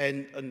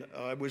 and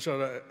I was on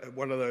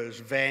one of those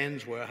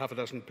vans where half a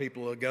dozen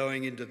people are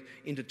going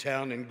into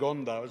town in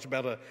Gondar. It was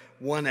about a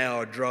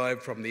 1-hour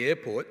drive from the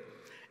airport.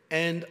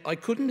 And I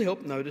couldn't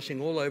help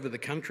noticing all over the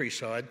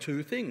countryside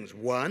two things.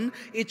 One,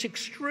 it's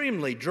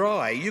extremely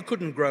dry. You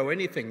couldn't grow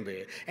anything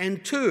there.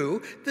 And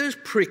two, there's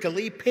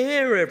prickly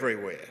pear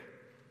everywhere.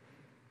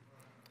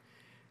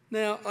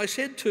 Now, I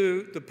said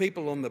to the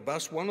people on the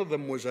bus, one of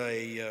them was had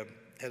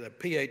a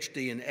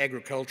PhD in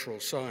agricultural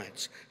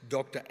science,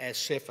 Dr.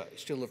 Assefa,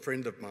 still a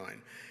friend of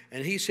mine.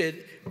 And he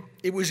said,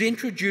 it was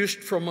introduced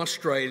from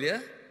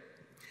Australia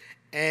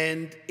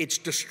and it's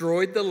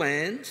destroyed the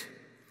land,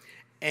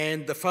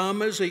 and the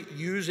farmers are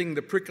using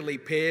the prickly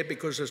pear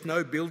because there's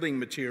no building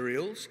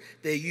materials.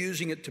 They're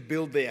using it to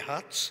build their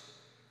huts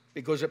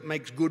because it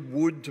makes good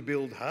wood to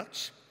build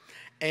huts.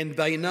 And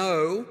they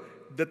know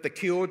that the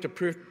cure to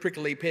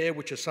prickly pear,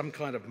 which is some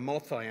kind of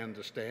moth, I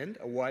understand,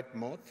 a white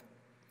moth,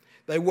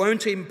 they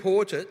won't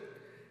import it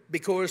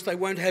because they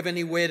won't have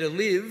anywhere to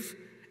live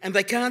and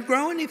they can't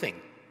grow anything.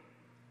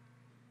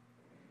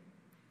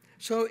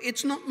 So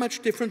it's not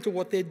much different to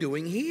what they're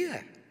doing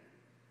here.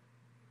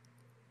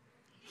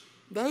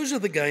 Those are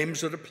the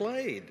games that are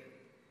played.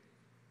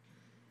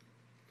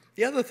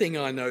 The other thing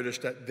I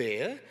noticed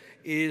there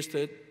is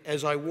that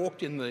as I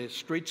walked in the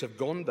streets of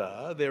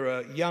Gondar, there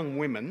are young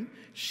women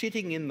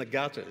sitting in the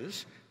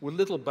gutters with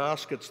little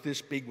baskets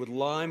this big with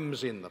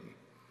limes in them.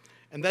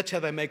 And that's how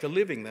they make a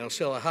living. They'll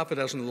sell half a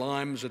dozen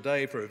limes a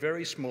day for a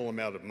very small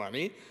amount of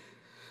money.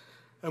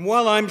 And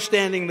while I'm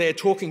standing there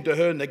talking to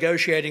her,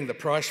 negotiating the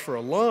price for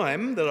a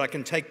lime that I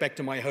can take back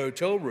to my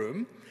hotel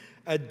room,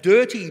 a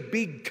dirty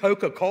big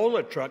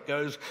Coca-Cola truck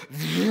goes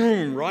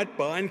vroom right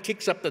by and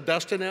kicks up the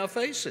dust in our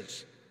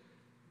faces.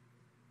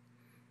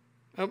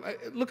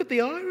 Look at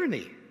the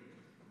irony.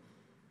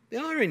 The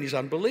irony is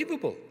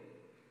unbelievable.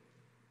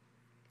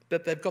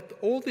 That they've got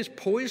all this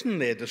poison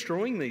there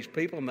destroying these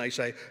people, and they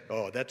say,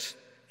 oh, that's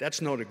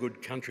not a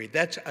good country.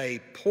 That's a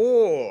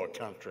poor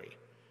country.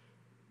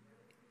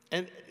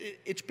 And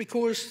it's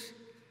because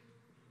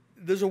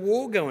there's a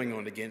war going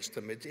on against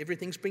them.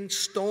 Everything's being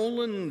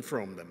stolen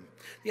from them.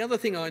 The other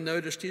thing I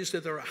noticed is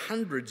that there are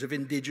hundreds of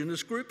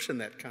indigenous groups in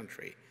that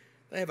country.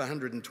 They have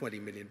 120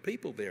 million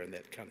people there in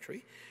that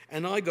country.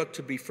 And I got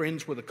to be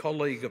friends with a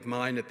colleague of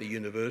mine at the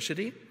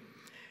university,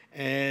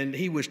 and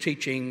he was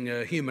teaching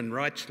human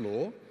rights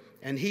law,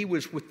 and he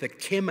was with the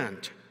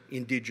Kemant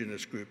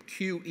indigenous group,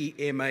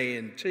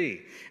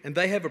 Q-E-M-A-N-T. And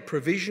they have a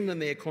provision in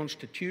their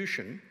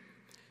constitution.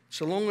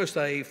 So long as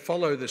they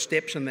follow the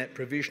steps in that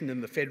provision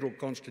in the federal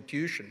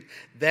constitution,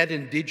 that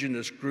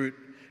indigenous group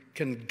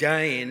can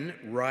gain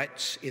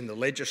rights in the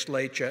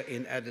legislature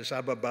in Addis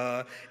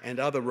Ababa and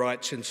other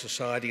rights in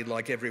society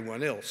like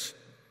everyone else.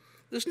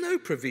 There's no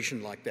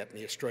provision like that in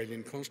the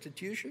Australian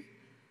Constitution.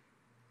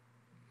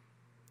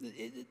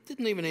 It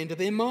didn't even enter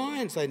their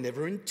minds. They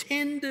never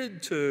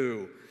intended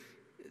to.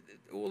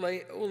 All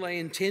they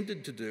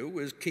intended to do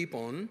was keep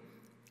on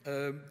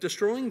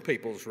destroying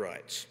people's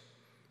rights.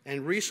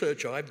 And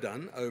research I've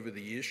done over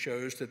the years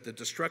shows that the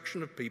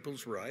destruction of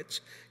people's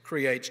rights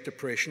creates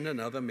depression and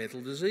other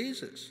mental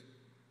diseases.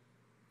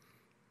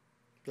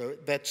 So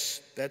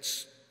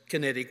that's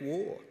kinetic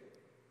war.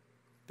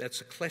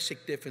 That's a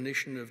classic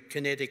definition of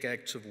kinetic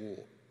acts of war.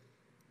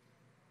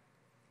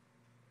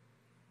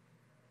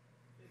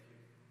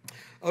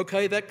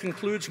 Okay, that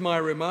concludes my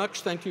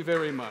remarks. Thank you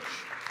very much.